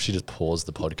 Imagine if she just paused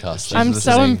the podcast. I'm She's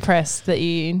so listening. impressed that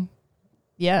you,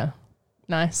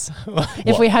 Nice.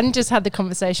 If we hadn't just had the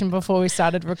conversation before we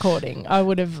started recording, I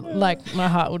would have, like, my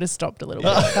heart would have stopped a little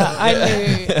bit.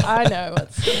 But I know.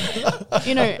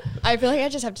 You know, I feel like I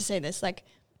just have to say this, like,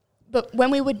 but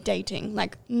when we were dating,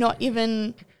 like, not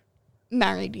even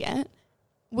married yet,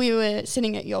 we were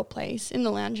sitting at your place in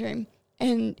the lounge room,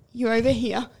 and you're over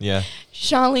here, Yeah.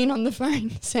 Charlene on the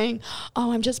phone saying,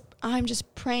 "Oh, I'm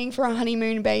just praying for a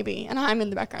honeymoon baby," and I'm in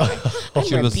the background going, I'm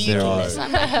She was rebuking zero. this.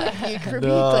 I'm like, "You rebuke,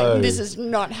 No. like, this is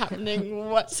not happening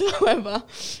whatsoever."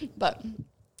 But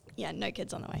yeah, no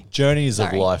kids on the way. Journeys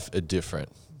Sorry. of life are different,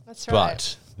 That's right.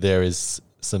 but there is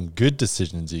some good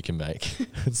decisions you can make,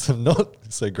 and some not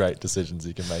so great decisions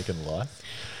you can make in life,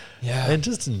 Yeah. and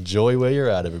just enjoy where you're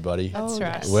at, everybody. That's Oh,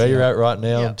 right. yes. Where you're at right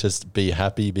now, Yep. just be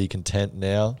happy, be content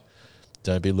now.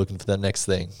 Don't be looking for that next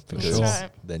thing, because right.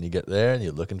 then you get there and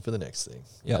you're looking for the next thing,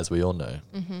 Yep. as we all know.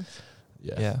 Mm-hmm.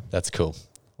 Yeah, that's cool.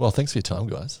 Well, thanks for your time,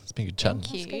 guys. It's been good chatting.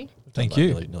 Thank you. Thank Like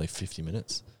you. Nearly 50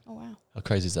 minutes. Oh wow, How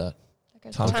crazy is that? that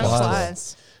goes Time fast. Time flies.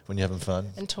 flies. When you're having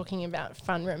fun, And talking about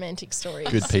fun romantic stories.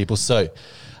 good people. So,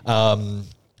 Dan,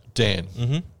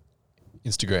 Mm-hmm.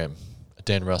 Instagram,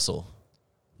 Dan Russell.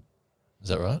 Is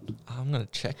that right? I'm gonna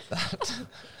check that.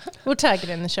 We'll tag it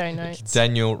in the show notes.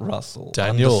 Daniel Russell.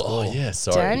 Daniel. Oh, underscore. yeah,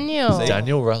 sorry. Daniel. See?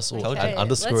 Daniel Russell. Told you. And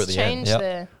underscore let's at the end. change Yep.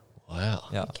 the. Wow.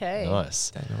 Yeah. Okay.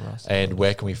 Nice. Daniel Russell. And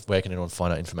where can anyone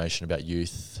find out information about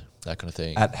youth, that kind of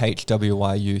thing? At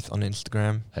HWY Youth on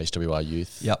Instagram. HWI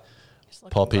Youth. Yep. It's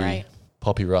looking Poppy. great.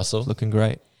 Poppy Russell. Looking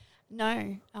great.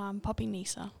 No, Poppy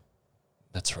Nisa.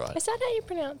 That's right. Is that how you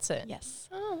pronounce it? Yes,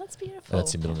 Oh, that's beautiful.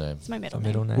 That's your middle name. it's my My middle,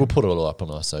 middle name. name. We'll put it all up on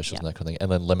our socials Yeah. and that kind of thing.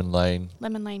 And then Lemon Lane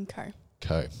Lemon Lane Co.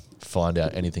 Co. Find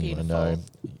out anything you want to know.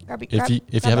 Grab If you have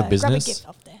a grab business- gift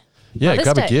off there. Yeah, Mother's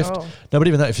grab a Day. gift. Oh. No, but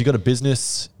even that, if you've got a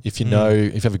business, if you Mm. know,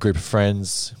 if you have a group of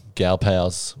friends, gal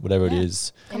pals, whatever Yeah. it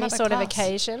is, Come Any have a sort of class.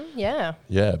 occasion. Yeah.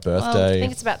 yeah, I birthday.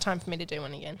 think it's about time for me to do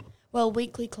one again. Well,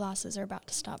 weekly classes are about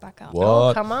to start back up. What?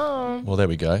 Oh, come on. Well, there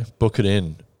we go. Book it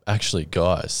in. Actually,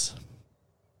 guys,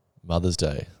 Mother's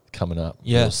Day coming up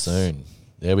real Yes. soon.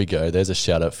 There we go. There's a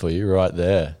shout out for you right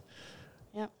there.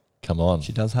 Yep. Come on.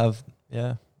 She does have,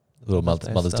 yeah. Little Mother's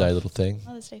Day Mother's Day stuff. little thing.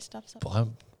 Mother's Day stuff's up. Buy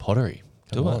pottery.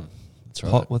 Come Do it. on. That's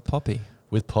right. Pot with Poppy.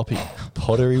 With Poppy.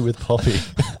 Pottery with Poppy.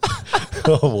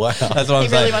 Oh, wow. That's what I'm He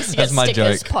saying. really wants to get That's my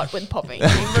stickers joke. pot with Poppy.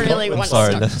 He really I'm wants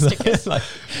sorry, to stock stickers. like,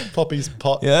 Poppy's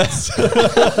pot. yes. You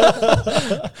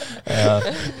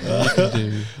can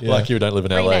do, yeah. Like you don't live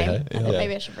in LA, Rename. hey? I think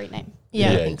maybe I should rename.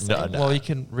 Yeah, Yeah, I think so. no, no. Well, you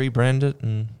can rebrand it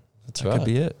and That's that right. could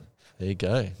be it. There you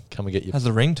go. Come and get your. Has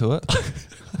a ring to it.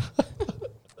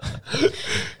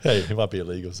 Hey, it might be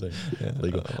illegal soon. Yeah.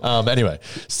 Legal. Anyway,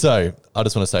 so I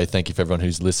just want to say thank you for everyone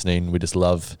who's listening. We just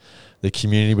love the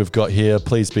community we've got here.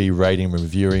 Please be rating and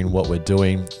reviewing what we're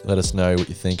doing. Let us know what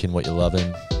you're thinking, what you're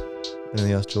loving.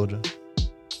 Anything else, Georgia?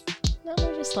 No,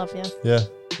 I just love you. Yeah,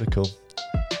 we're cool.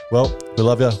 Well, we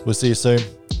love you. We'll see you soon.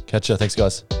 Catch ya. Thanks,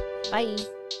 guys. Bye.